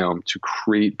microbiome to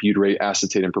create butyrate,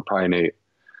 acetate, and propionate,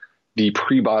 the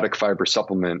prebiotic fiber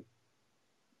supplement,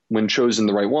 when chosen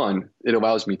the right one, it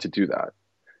allows me to do that.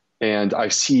 And I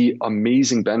see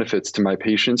amazing benefits to my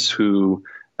patients who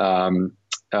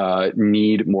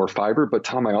need more fiber. But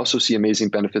Tom, I also see amazing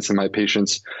benefits in my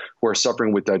patients who are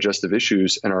suffering with digestive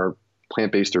issues and are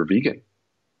plant-based or vegan.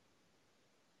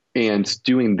 And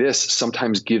doing this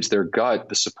sometimes gives their gut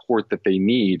the support that they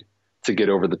need to get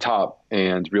over the top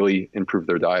and really improve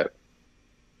their diet.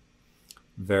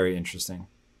 Very interesting.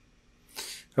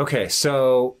 Okay,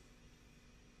 so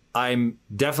I'm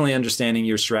definitely understanding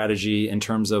your strategy in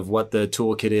terms of what the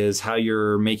toolkit is, how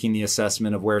you're making the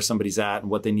assessment of where somebody's at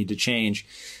and what they need to change.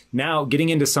 Now, getting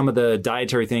into some of the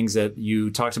dietary things that you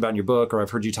talked about in your book, or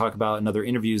I've heard you talk about in other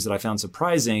interviews that I found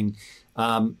surprising.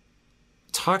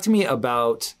 Talk to me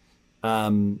about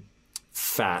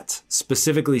fat,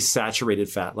 specifically saturated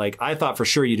fat. I thought for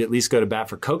sure you'd at least go to bat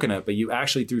for coconut, but you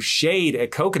actually threw shade at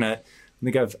coconut. I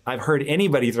think I've heard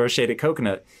anybody throw shade at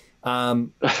coconut.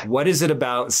 What is it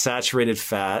about saturated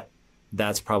fat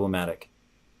that's problematic?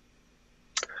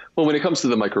 Well, when it comes to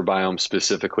the microbiome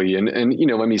specifically, and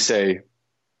let me say,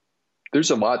 there's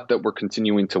a lot that we're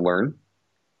continuing to learn,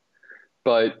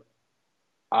 but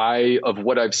of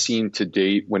what I've seen to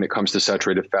date when it comes to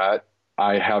saturated fat,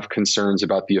 I have concerns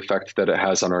about the effect that it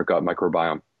has on our gut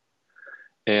microbiome.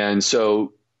 And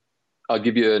so I'll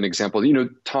give you an example.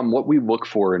 Tom, what we look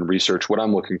for in research, what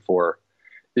I'm looking for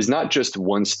is not just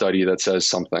one study that says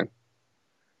something.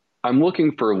 I'm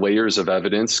looking for layers of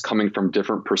evidence coming from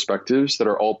different perspectives that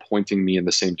are all pointing me in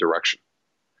the same direction.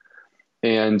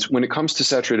 And when it comes to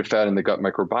saturated fat in the gut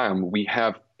microbiome, we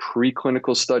have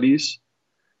preclinical studies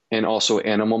and also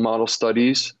animal model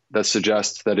studies that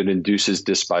suggest that it induces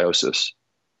dysbiosis.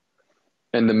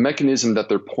 And the mechanism that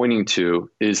they're pointing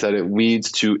to is that it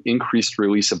leads to increased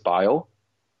release of bile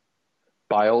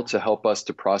to help us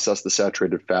to process the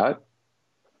saturated fat.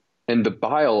 And the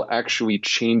bile actually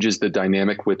changes the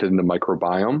dynamic within the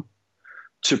microbiome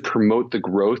to promote the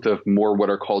growth of more what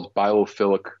are called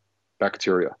bilophilic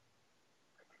bacteria.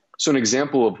 So an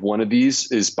example of one of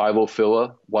these is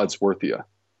Bilophila wadsworthia.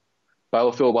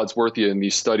 Bilophila wadsworthia in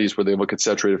these studies where they look at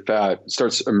saturated fat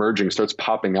starts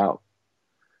popping out.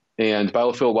 And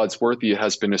Bilophila wadsworthia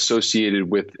has been associated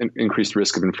with an increased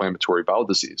risk of inflammatory bowel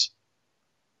disease.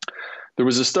 There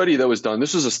was a study that was done.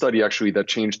 This was a study actually that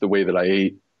changed the way that I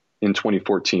ate in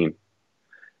 2014.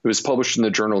 It was published in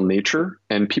the journal Nature,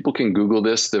 and people can Google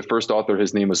this. The first author,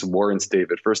 his name was Lawrence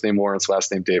David, first name Lawrence,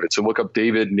 last name David. So look up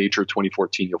David Nature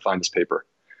 2014. You'll find this paper.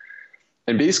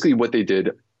 And basically what they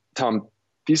did, Tom,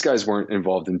 these guys weren't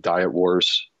involved in diet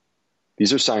wars.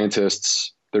 These are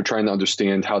scientists. They're trying to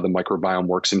understand how the microbiome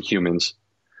works in humans.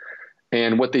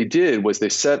 And what they did was they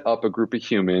set up a group of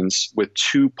humans with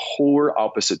two polar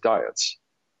opposite diets.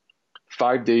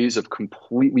 5 days of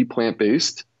completely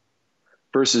plant-based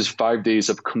versus 5 days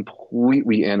of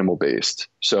completely animal-based.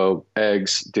 So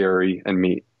eggs, dairy, and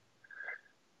meat.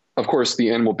 Of course,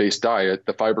 the animal-based diet,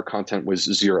 the fiber content was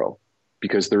 0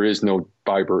 because there is no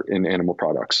fiber in animal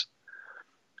products.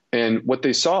 And what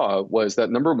they saw was that,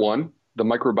 number one, the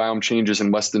microbiome changes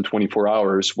in less than 24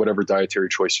 hours, whatever dietary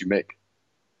choice you make.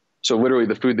 So literally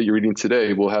the food that you're eating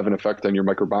today will have an effect on your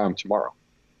microbiome tomorrow.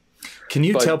 Can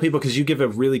you tell people, because you give a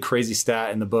really crazy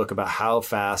stat in the book about how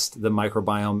fast the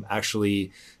microbiome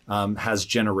actually has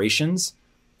generations.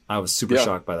 I was super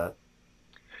shocked by that.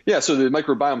 Yeah, so the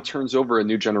microbiome turns over a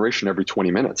new generation every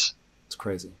 20 minutes. It's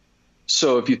crazy.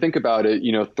 So if you think about it,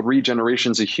 3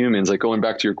 generations of humans, like going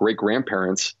back to your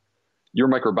great-grandparents, your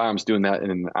microbiome's doing that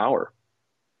in an hour.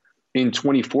 In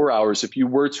 24 hours, if you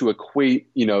were to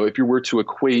equate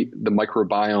the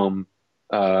microbiome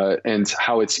and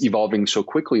how it's evolving so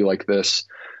quickly like this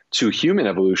to human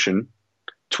evolution,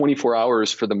 24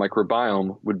 hours for the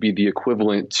microbiome would be the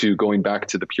equivalent to going back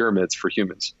to the pyramids for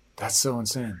humans. That's so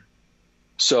insane.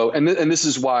 So, and this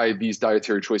is why these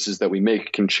dietary choices that we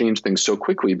make can change things so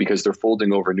quickly, because they're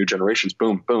folding over new generations.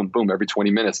 Boom, boom, boom. Every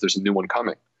 20 minutes, there's a new one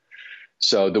coming.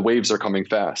 So the waves are coming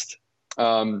fast.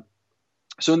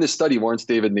 So in this study, Lawrence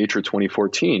David, Nature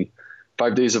 2014,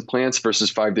 5 days of plants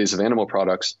versus 5 days of animal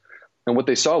products. And what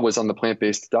they saw was on the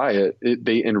plant-based diet,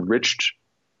 they enriched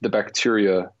the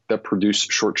bacteria that produce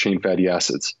short-chain fatty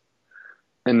acids.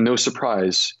 And no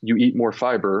surprise, you eat more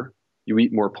fiber, you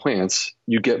eat more plants,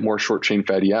 you get more short-chain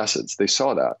fatty acids. They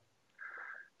saw that.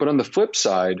 But on the flip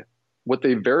side, what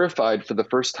they verified for the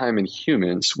first time in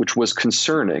humans, which was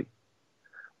concerning,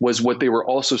 was what they were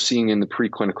also seeing in the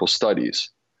preclinical studies.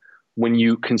 When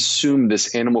you consume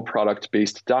this animal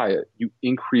product-based diet, you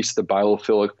increase the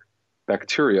bilophilic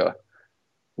bacteria,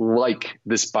 like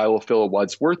this Bilophila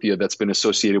wadsworthia that's been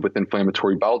associated with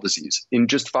inflammatory bowel disease. In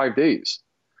just 5 days,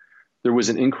 there was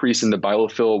an increase in the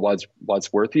Bilophila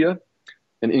wadsworthia,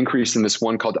 an increase in this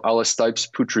one called Allostipes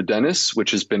putrescens,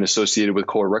 which has been associated with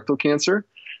colorectal cancer,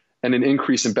 and an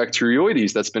increase in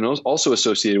Bacteroides that's been also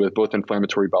associated with both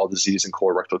inflammatory bowel disease and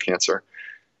colorectal cancer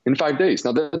in 5 days.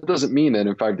 Now, that doesn't mean that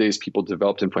in 5 days people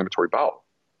developed inflammatory bowel.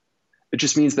 It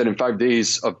just means that in 5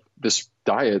 days of this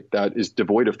diet that is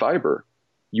devoid of fiber,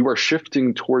 you are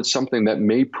shifting towards something that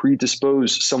may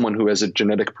predispose someone who has a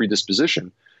genetic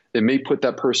predisposition. It may put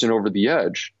that person over the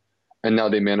edge, and now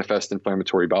they manifest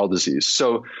inflammatory bowel disease.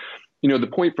 So, the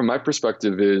point from my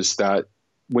perspective is that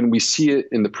when we see it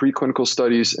in the preclinical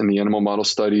studies and the animal model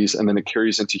studies, and then it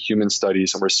carries into human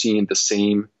studies, and we're seeing the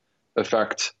same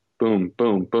effect, boom,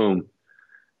 boom, boom,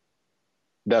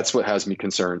 that's what has me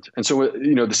concerned. And so,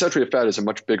 the saturated fat is a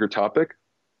much bigger topic.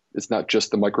 It's not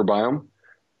just the microbiome.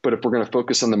 But if we're going to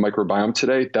focus on the microbiome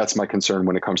today, that's my concern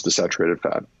when it comes to saturated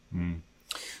fat.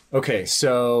 Okay,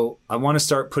 so I want to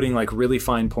start putting like really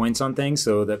fine points on things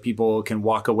so that people can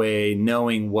walk away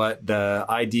knowing what the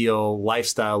ideal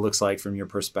lifestyle looks like from your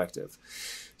perspective.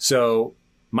 So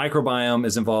microbiome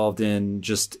is involved in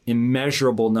just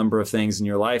immeasurable number of things in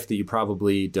your life that you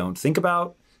probably don't think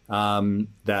about.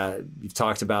 that you've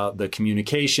talked about the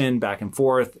communication back and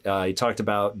forth. You talked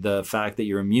about the fact that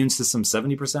your immune system,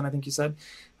 70%, I think you said,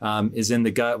 is in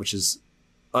the gut, which is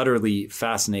utterly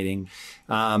fascinating.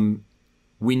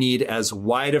 We need as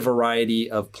wide a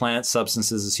variety of plant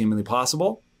substances as humanly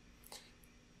possible.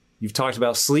 You've talked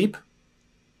about sleep.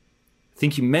 I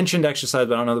think you mentioned exercise,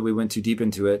 but I don't know that we went too deep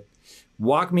into it.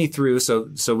 Walk me through.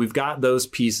 So we've got those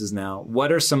pieces now.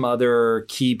 What are some other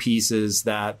key pieces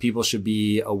that people should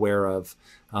be aware of,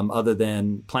 other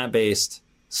than plant-based,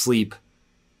 sleep,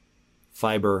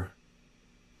 fiber?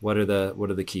 What are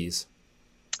the keys?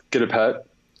 Get a pet.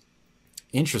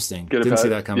 Interesting. Didn't see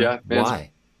that coming. Yeah.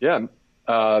 Why? Yeah.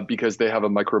 Because they have a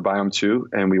microbiome too,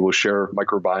 and we will share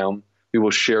microbiome. We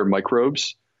will share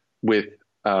microbes with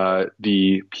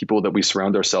the people that we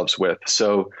surround ourselves with.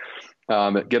 So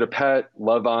get a pet,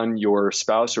 love on your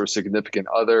spouse or significant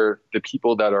other, the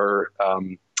people that are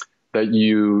that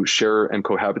you share and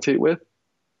cohabitate with.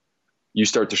 You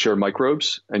start to share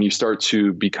microbes, and you start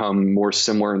to become more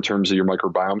similar in terms of your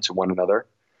microbiome to one another.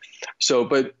 So,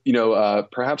 but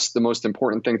perhaps the most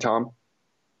important thing, Tom,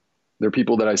 there are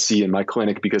people that I see in my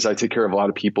clinic because I take care of a lot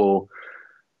of people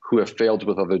who have failed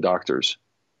with other doctors.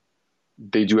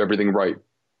 They do everything right.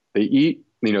 They eat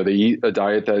a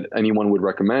diet that anyone would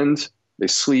recommend. They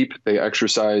sleep, they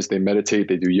exercise, they meditate,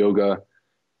 they do yoga.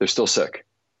 They're still sick.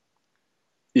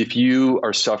 If you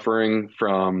are suffering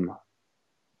from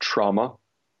trauma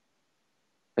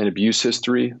and abuse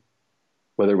history,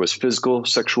 whether it was physical,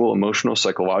 sexual, emotional,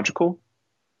 psychological,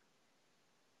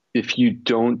 if you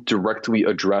don't directly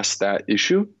address that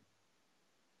issue,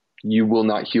 you will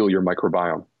not heal your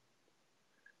microbiome.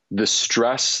 The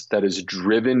stress that is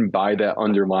driven by that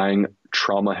underlying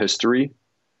trauma history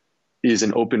is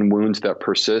an open wound that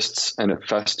persists and it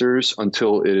festers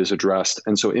until it is addressed.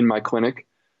 And so in my clinic,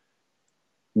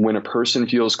 when a person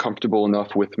feels comfortable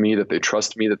enough with me that they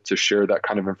trust me to share that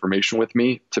kind of information with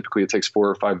me, typically it takes 4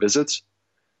 or 5 visits.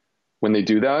 When they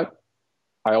do that,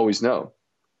 I always know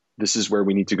this is where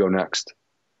we need to go next.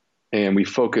 And we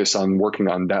focus on working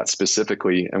on that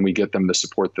specifically, and we get them the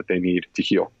support that they need to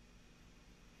heal.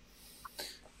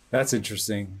 That's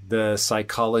interesting. The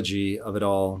psychology of it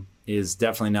all is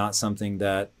definitely not something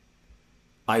that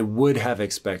I would have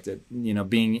expected,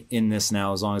 being in this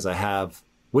now as long as I have.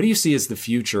 What do you see as the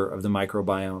future of the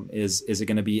microbiome? Is it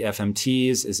going to be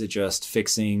FMTs? Is it just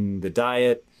fixing the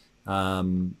diet?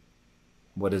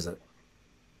 What is it?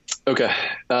 Okay.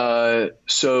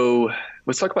 So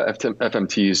let's talk about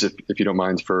FMTs, if you don't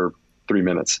mind, for 3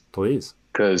 minutes. Please.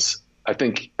 Because I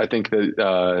think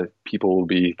that people will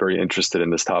be very interested in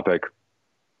this topic.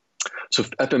 So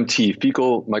FMT,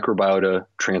 fecal microbiota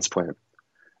transplant.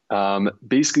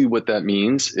 Basically what that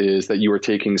means is that you are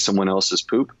taking someone else's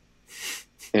poop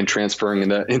and transferring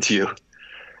that into you.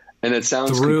 And it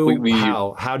sounds completely...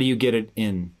 How do you get it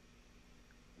in?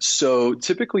 So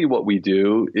typically what we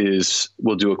do is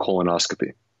we'll do a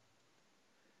colonoscopy.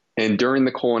 And during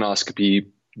the colonoscopy,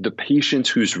 the patient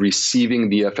who's receiving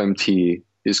the FMT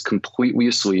is completely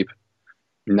asleep,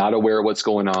 not aware of what's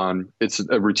going on. It's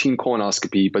a routine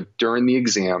colonoscopy, but during the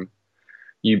exam,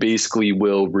 you basically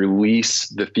will release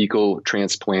the fecal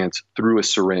transplant through a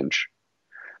syringe.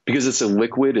 Because it's a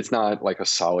liquid, it's not like a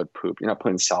solid poop. You're not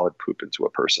putting solid poop into a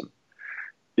person.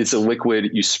 It's a liquid.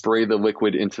 You spray the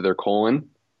liquid into their colon,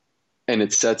 and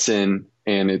it sets in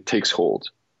and it takes hold.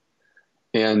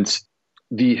 And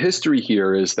the history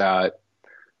here is that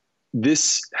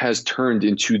this has turned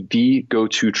into the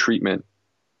go-to treatment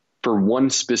for one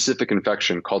specific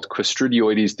infection called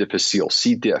Clostridioides difficile,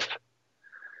 C. diff.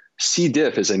 C.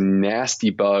 diff is a nasty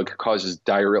bug, causes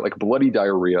diarrhea, like bloody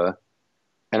diarrhea.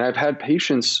 And I've had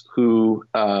patients who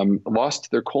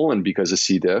lost their colon because of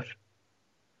C. diff.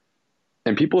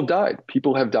 And people have died.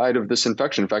 People have died of this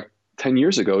infection. In fact, 10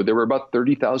 years ago, there were about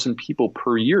 30,000 people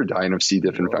per year dying of C.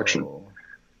 diff infection.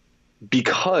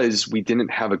 Because we didn't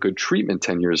have a good treatment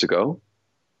 10 years ago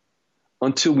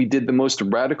until we did the most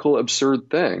radical, absurd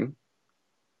thing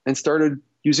and started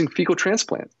using fecal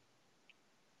transplant.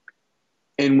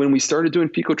 And when we started doing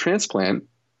fecal transplant,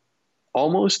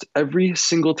 almost every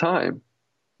single time,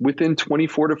 within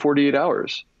 24 to 48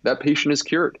 hours, that patient is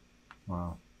cured.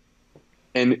 Wow.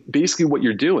 And basically what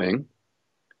you're doing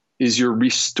is you're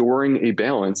restoring a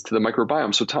balance to the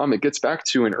microbiome. So Tom, it gets back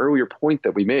to an earlier point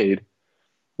that we made,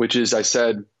 which is I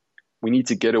said, we need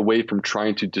to get away from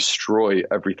trying to destroy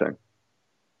everything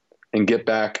and get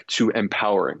back to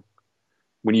empowering.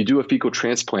 When you do a fecal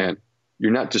transplant,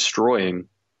 you're not destroying,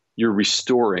 you're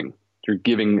restoring, you're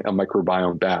giving a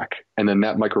microbiome back. And then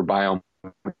that microbiome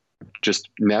just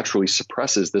naturally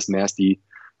suppresses this nasty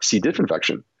C. diff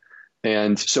infection.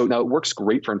 And so now it works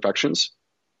great for infections.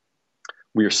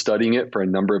 We are studying it for a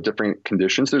number of different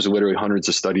conditions. There's literally hundreds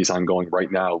of studies ongoing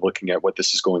right now looking at what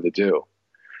this is going to do.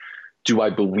 Do I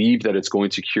believe that it's going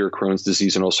to cure Crohn's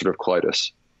disease and ulcerative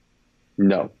colitis?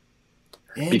 No.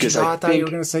 Because I thought you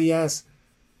were going to say yes.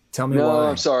 Tell me why. No,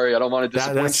 I'm sorry. I don't want to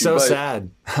disappoint you. That's so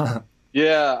sad.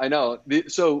 Yeah, I know.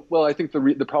 I think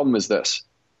the problem is this.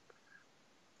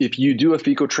 If you do a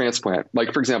fecal transplant,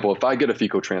 like for example, if I get a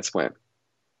fecal transplant,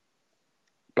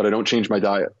 but I don't change my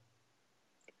diet,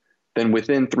 then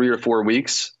within 3 or 4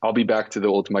 weeks, I'll be back to the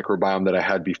old microbiome that I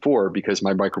had before because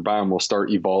my microbiome will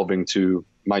start evolving to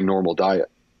my normal diet,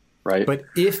 right? But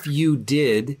if you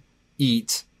did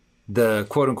eat the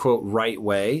quote unquote right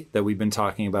way that we've been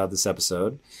talking about this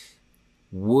episode,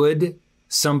 would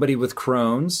somebody with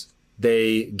Crohn's,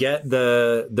 they get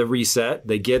the reset,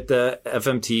 they get the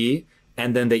FMT,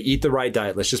 and then they eat the right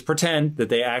diet. Let's just pretend that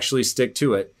they actually stick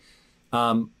to it.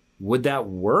 Would that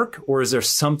work? Or is there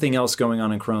something else going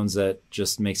on in Crohn's that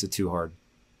just makes it too hard?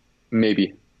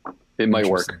 Maybe. It might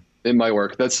work. It might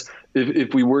work. That's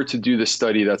if we were to do this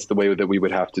study, that's the way that we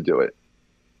would have to do it.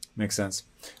 Makes sense.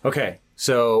 Okay.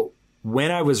 So when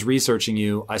I was researching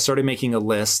you, I started making a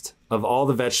list of all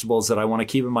the vegetables that I want to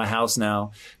keep in my house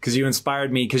now, because you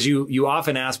inspired me, because you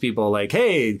often ask people like,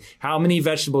 hey, how many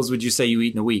vegetables would you say you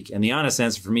eat in a week? And the honest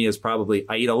answer for me is probably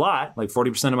I eat a lot, like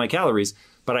 40% of my calories,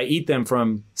 but I eat them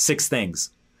from 6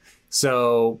 things.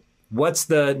 So what's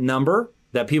the number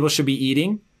that people should be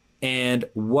eating? And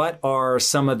what are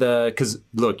some of because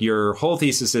look, your whole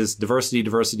thesis is diversity,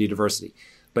 diversity, diversity.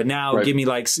 But now right.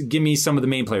 give me some of the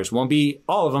main players. Won't be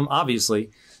all of them,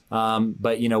 obviously.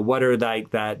 But what are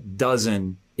like that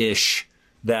dozen-ish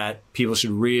that people should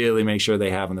really make sure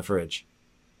they have in the fridge?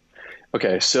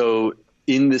 Okay, so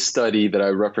in this study that I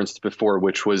referenced before,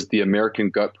 which was the American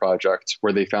Gut Project,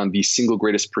 where they found the single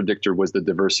greatest predictor was the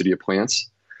diversity of plants,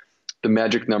 the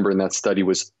magic number in that study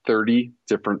was 30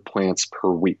 different plants per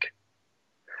week.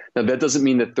 Now, that doesn't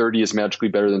mean that 30 is magically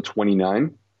better than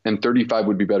 29, and 35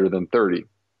 would be better than 30.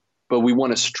 But we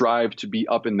want to strive to be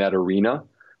up in that arena,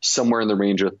 somewhere in the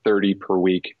range of 30 per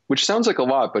week, which sounds like a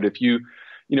lot. But if you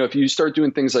start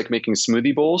doing things like making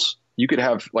smoothie bowls, you could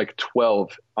have like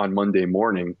 12 on Monday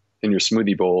morning in your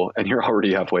smoothie bowl, and you're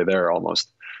already halfway there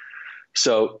almost.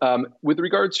 So with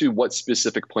regard to what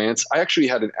specific plants, I actually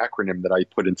had an acronym that I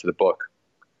put into the book.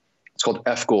 It's called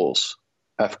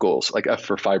FGOALS, like F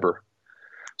for fiber.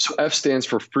 So F stands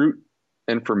for fruit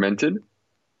and fermented.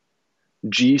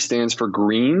 G stands for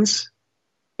greens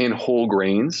and whole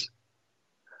grains.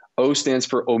 O stands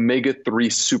for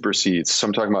omega-3 super seeds. So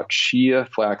I'm talking about chia,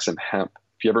 flax, and hemp.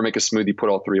 If you ever make a smoothie, put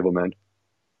all 3 of them in.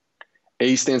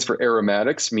 A stands for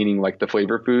aromatics, meaning like the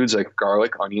flavor foods like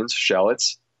garlic, onions,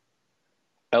 shallots.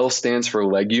 L stands for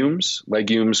legumes.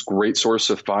 Legumes, great source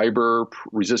of fiber,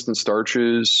 resistant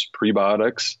starches,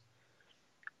 prebiotics.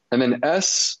 And then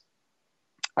S,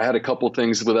 I had a couple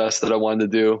things with S that I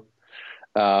wanted to do.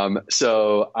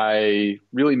 So I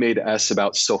really made S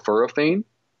about sulforaphane,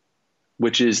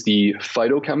 which is the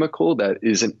phytochemical that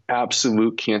is an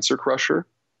absolute cancer crusher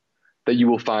that you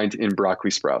will find in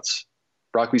broccoli sprouts.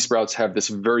 Broccoli sprouts have this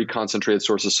very concentrated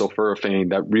source of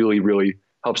sulforaphane that really, really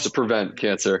helps to prevent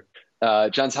cancer.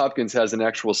 Johns Hopkins has an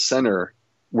actual center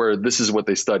where this is what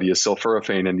they study, is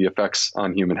sulforaphane and the effects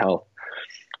on human health.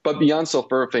 But beyond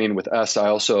sulforaphane with S, I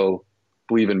also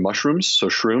believe in mushrooms, so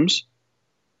shrooms,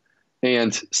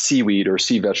 and seaweed or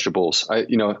sea vegetables. I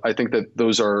think that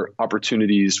those are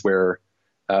opportunities where,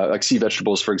 like sea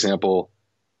vegetables, for example,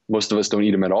 most of us don't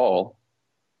eat them at all.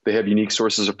 They have unique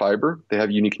sources of fiber, they have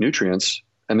unique nutrients,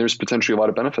 and there's potentially a lot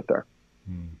of benefit there.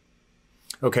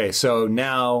 Okay, so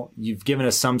now you've given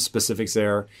us some specifics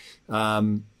there.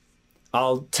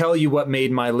 I'll tell you what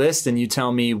made my list, and you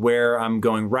tell me where I'm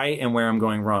going right and where I'm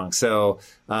going wrong. So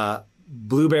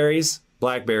blueberries,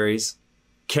 blackberries,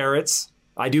 carrots.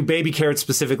 I do baby carrots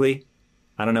specifically.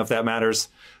 I don't know if that matters.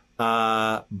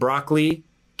 Broccoli,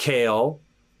 kale,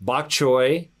 bok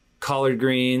choy, collard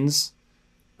greens,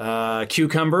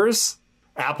 cucumbers,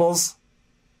 apples.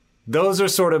 Those are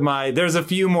sort of there's a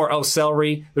few more. Oh,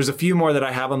 celery. There's a few more that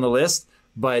I have on the list,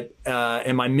 but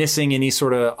am I missing any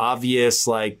sort of obvious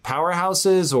like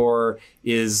powerhouses, or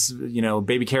is,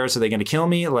 baby carrots, are they going to kill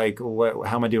me? Like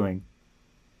how am I doing?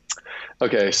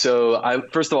 Okay. So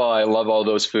first of all, I love all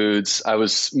those foods. I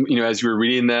was, as you were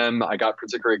reading them, I got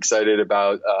particularly excited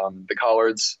about the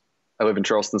collards. I live in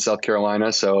Charleston, South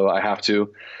Carolina, so I have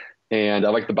to. And I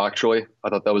like the bok choy. I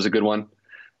thought that was a good one.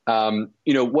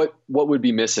 What would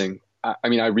be missing?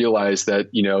 I realize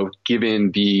that,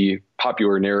 given the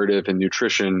popular narrative in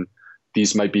nutrition,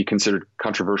 these might be considered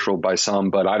controversial by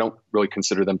some, but I don't really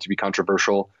consider them to be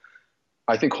controversial.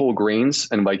 I think whole grains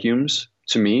and legumes,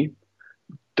 to me,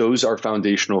 those are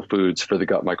foundational foods for the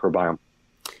gut microbiome.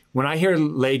 When I hear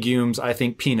legumes, I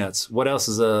think peanuts. What else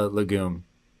is a legume?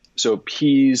 So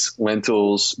peas,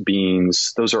 lentils,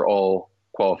 beans, those are all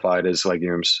qualified as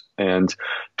legumes. And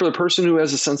for the person who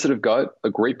has a sensitive gut, a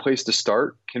great place to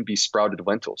start can be sprouted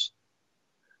lentils.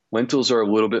 Lentils are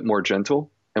a little bit more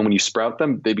gentle. And when you sprout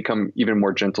them, they become even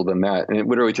more gentle than that. And it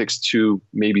literally takes 2,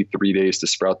 maybe 3 days to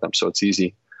sprout them. So it's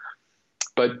easy.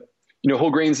 But,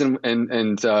 whole grains and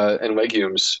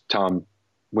legumes, Tom,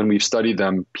 when we've studied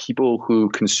them, people who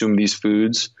consume these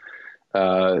foods,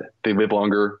 they live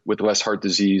longer with less heart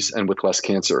disease and with less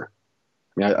cancer.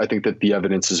 I think that the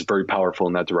evidence is very powerful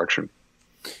in that direction.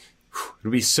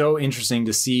 It'll be so interesting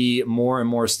to see more and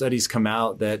more studies come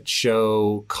out that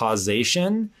show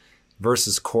causation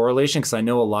versus correlation, because I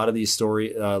know a lot of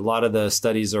the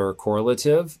studies are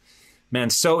correlative. Man,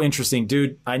 so interesting.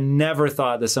 Dude, I never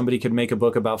thought that somebody could make a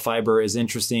book about fiber as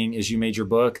interesting as you made your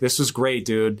book. This was great,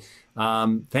 dude.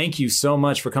 Thank you so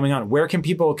much for coming on. Where can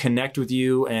people connect with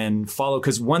you and follow?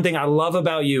 Because one thing I love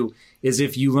about you is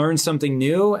if you learn something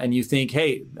new and you think,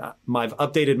 hey, I've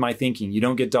updated my thinking, you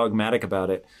don't get dogmatic about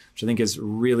it, which I think is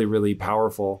really, really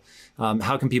powerful.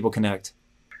 How can people connect?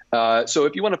 So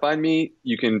if you want to find me,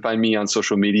 you can find me on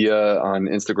social media, on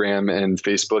Instagram and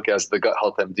Facebook as The Gut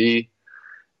Health MD.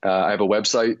 I have a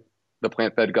website,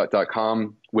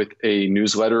 theplantfedgut.com, with a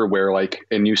newsletter where like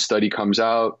a new study comes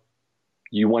out.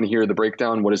 You want to hear the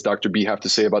breakdown. What does Dr. B have to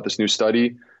say about this new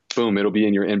study? Boom, it'll be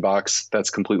in your inbox. That's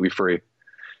completely free.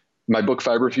 My book,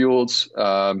 Fiber Fueled,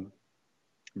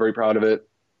 very proud of it.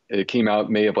 It came out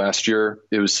May of last year.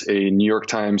 It was a New York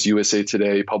Times, USA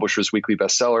Today, Publishers Weekly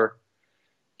bestseller.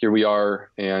 Here we are,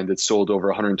 and it's sold over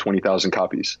 120,000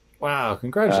 copies. Wow,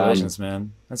 congratulations,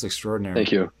 man. That's extraordinary.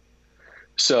 Thank you.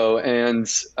 So, and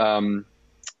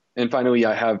finally,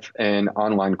 I have an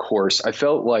online course. I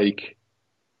felt like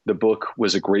the book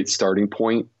was a great starting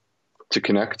point to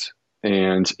connect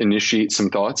and initiate some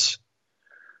thoughts.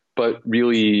 But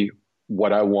really,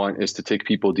 what I want is to take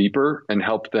people deeper and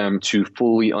help them to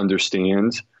fully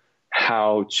understand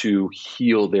how to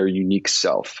heal their unique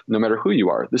self, no matter who you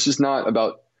are. This is not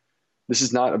about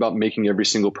making every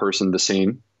single person the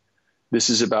same. This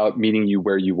is about meeting you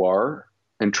where you are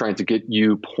and trying to get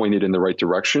you pointed in the right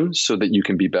direction so that you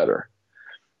can be better.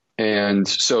 And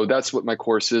so that's what my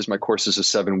course is. My course is a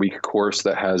 7-week course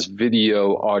that has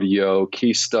video, audio,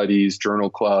 case studies, journal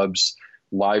clubs,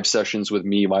 live sessions with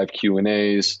me, live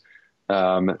Q&As,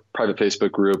 private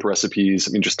Facebook group, recipes.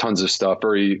 I mean, just tons of stuff.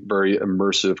 Very, very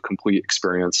immersive, complete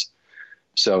experience.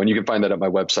 So, and you can find that at my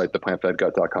website,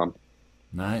 theplantfedgut.com.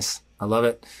 Nice. I love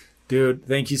it. Dude,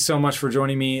 thank you so much for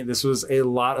joining me. This was a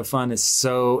lot of fun. It's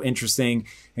so interesting.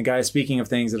 And guys, speaking of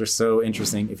things that are so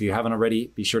interesting, if you haven't already,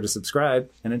 be sure to subscribe.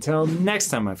 And until next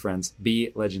time, my friends,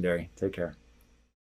 be legendary. Take care.